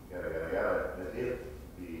 yada, yada, yada, as if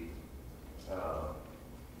the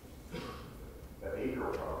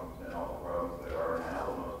behavioral problems and all the problems that are now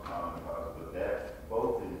the most common causes of death,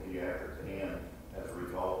 both in pediatrics and as a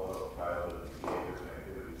result of childhood behaviors and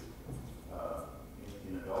activities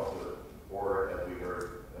in adulthood, or as we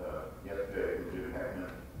heard yesterday from Jim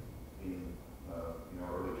Heckman, in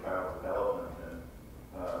early child development and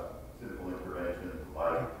simple interventions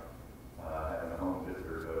like having a home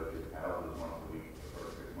visitor go to your houses once a week for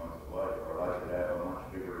 6 months of life are likely to have a much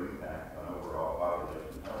bigger impact on overall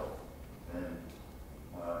population health than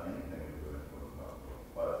anything we do in children's hospitals.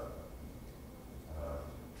 But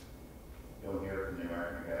you'll hear it from the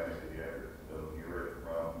American Academy of Pediatrics, you'll hear it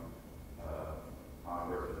from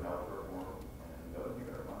Congress and health reform, and you'll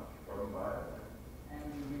hear it much from biotech. And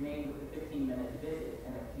you remain with the 15-minute visit,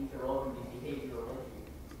 and if these are all going to be behavioral issues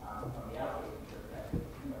from the outpatient perspective,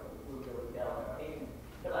 we'll really delve in our patients.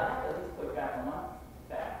 But I have to at least put back on one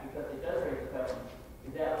fact, because it does raise the question,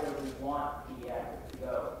 is that where we want pediatrics to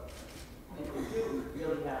go? And if we do, we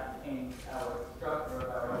really have to change our structure of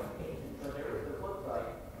our education. So there is the flip side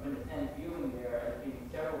of an attendant viewing there as being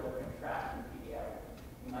several different tracks in pediatrics.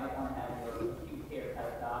 You might want to have your acute care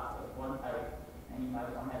type docs of one type, and you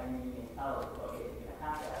might want to have your neonatologist located. You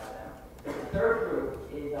have to have them. The third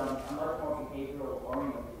group is a much more behavioral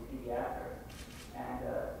oriented pediatrics, and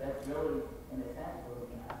that's really, in a sense, where we're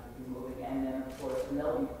going to have to be moving. And then, of course, and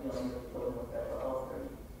they'll be dealing with children with special health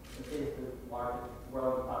needs, which is the largest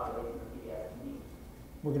growing population of pediatric needs.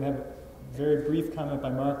 We're going to have a very brief comment by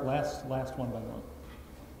Mark. Last one by Mark.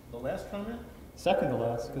 The last comment? Second to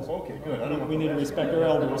last, because Okay, good. I don't want we need to last respect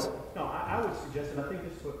comment. our elders. No, I would suggest, and I think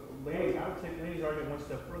this is what Lainie, I would take Lainie's argument one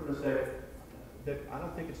step further and say that I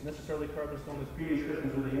don't think it's necessarily carved in stone that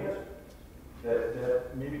pediatricians are the answer.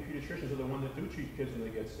 That maybe pediatricians are the ones that do treat kids when they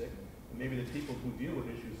get sick. And maybe the people who deal with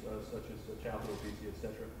issues such as childhood obesity,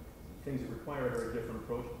 etc., things that require a very different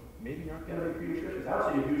approach, maybe aren't going to be pediatricians. I would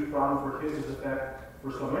say a huge problem for kids is the fact,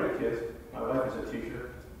 for so many kids, my wife is a teacher,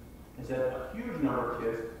 is that a huge number of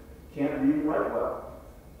kids can't read and write well.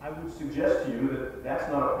 I would suggest to you that that's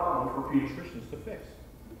not a problem for pediatricians to fix.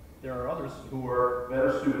 There are others who are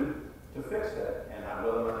better suited to fix that, and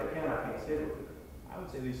whether or not they can, I can't say that. I would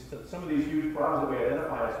say some of these huge problems that we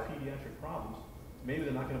identify as pediatric problems, maybe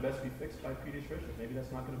they're not going to best be fixed by pediatricians. Maybe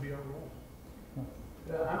that's not going to be our role.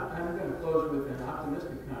 I'm going to close with an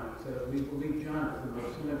optimistic comment. So we believe John is the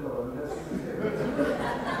most cynical and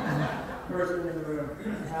person in the room.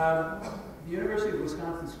 The University of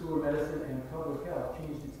Wisconsin School of Medicine and Public Health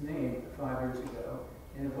changed its name 5 years ago,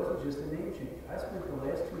 and it wasn't just a name change. I spent the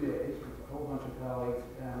last 2 days with a whole bunch of colleagues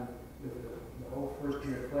with the whole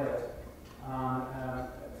first-year class on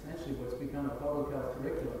essentially what's become a public health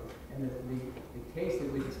curriculum. And the case that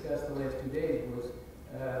we discussed the last 2 days was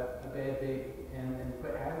a bad baby, and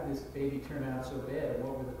how did this baby turn out so bad, and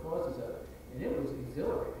what were the causes of it? And it was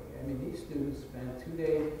exhilarating. I mean, these students spent 2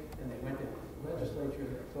 days, and they went into the legislature,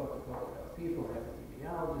 they talked to public health people, had an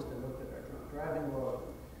epidemiologist, and looked at our drunk driving laws,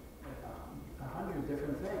 100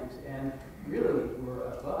 different things, and really were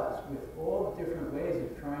abuzz with all the different ways of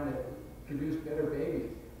trying to produce better babies,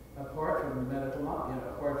 apart from the medical knowledge,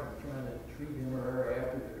 apart from trying to treat him or her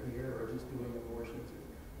after they're here, or just doing abortions or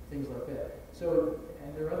things like that. So,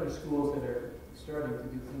 and there are other schools that are starting to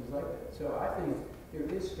do things like that. So I think there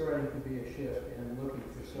is starting to be a shift in looking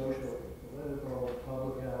for social, political,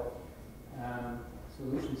 public health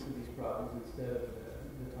solutions to these problems instead of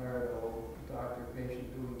the tired old doctor-patient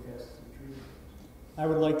doing tests and treatments. I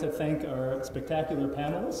would like to thank our spectacular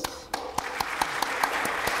panelists.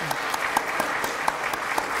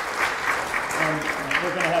 And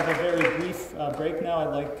we're going to have a very brief break now.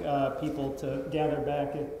 I'd like people to gather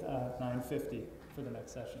back at 9:50 for the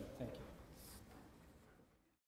next session. Thank you.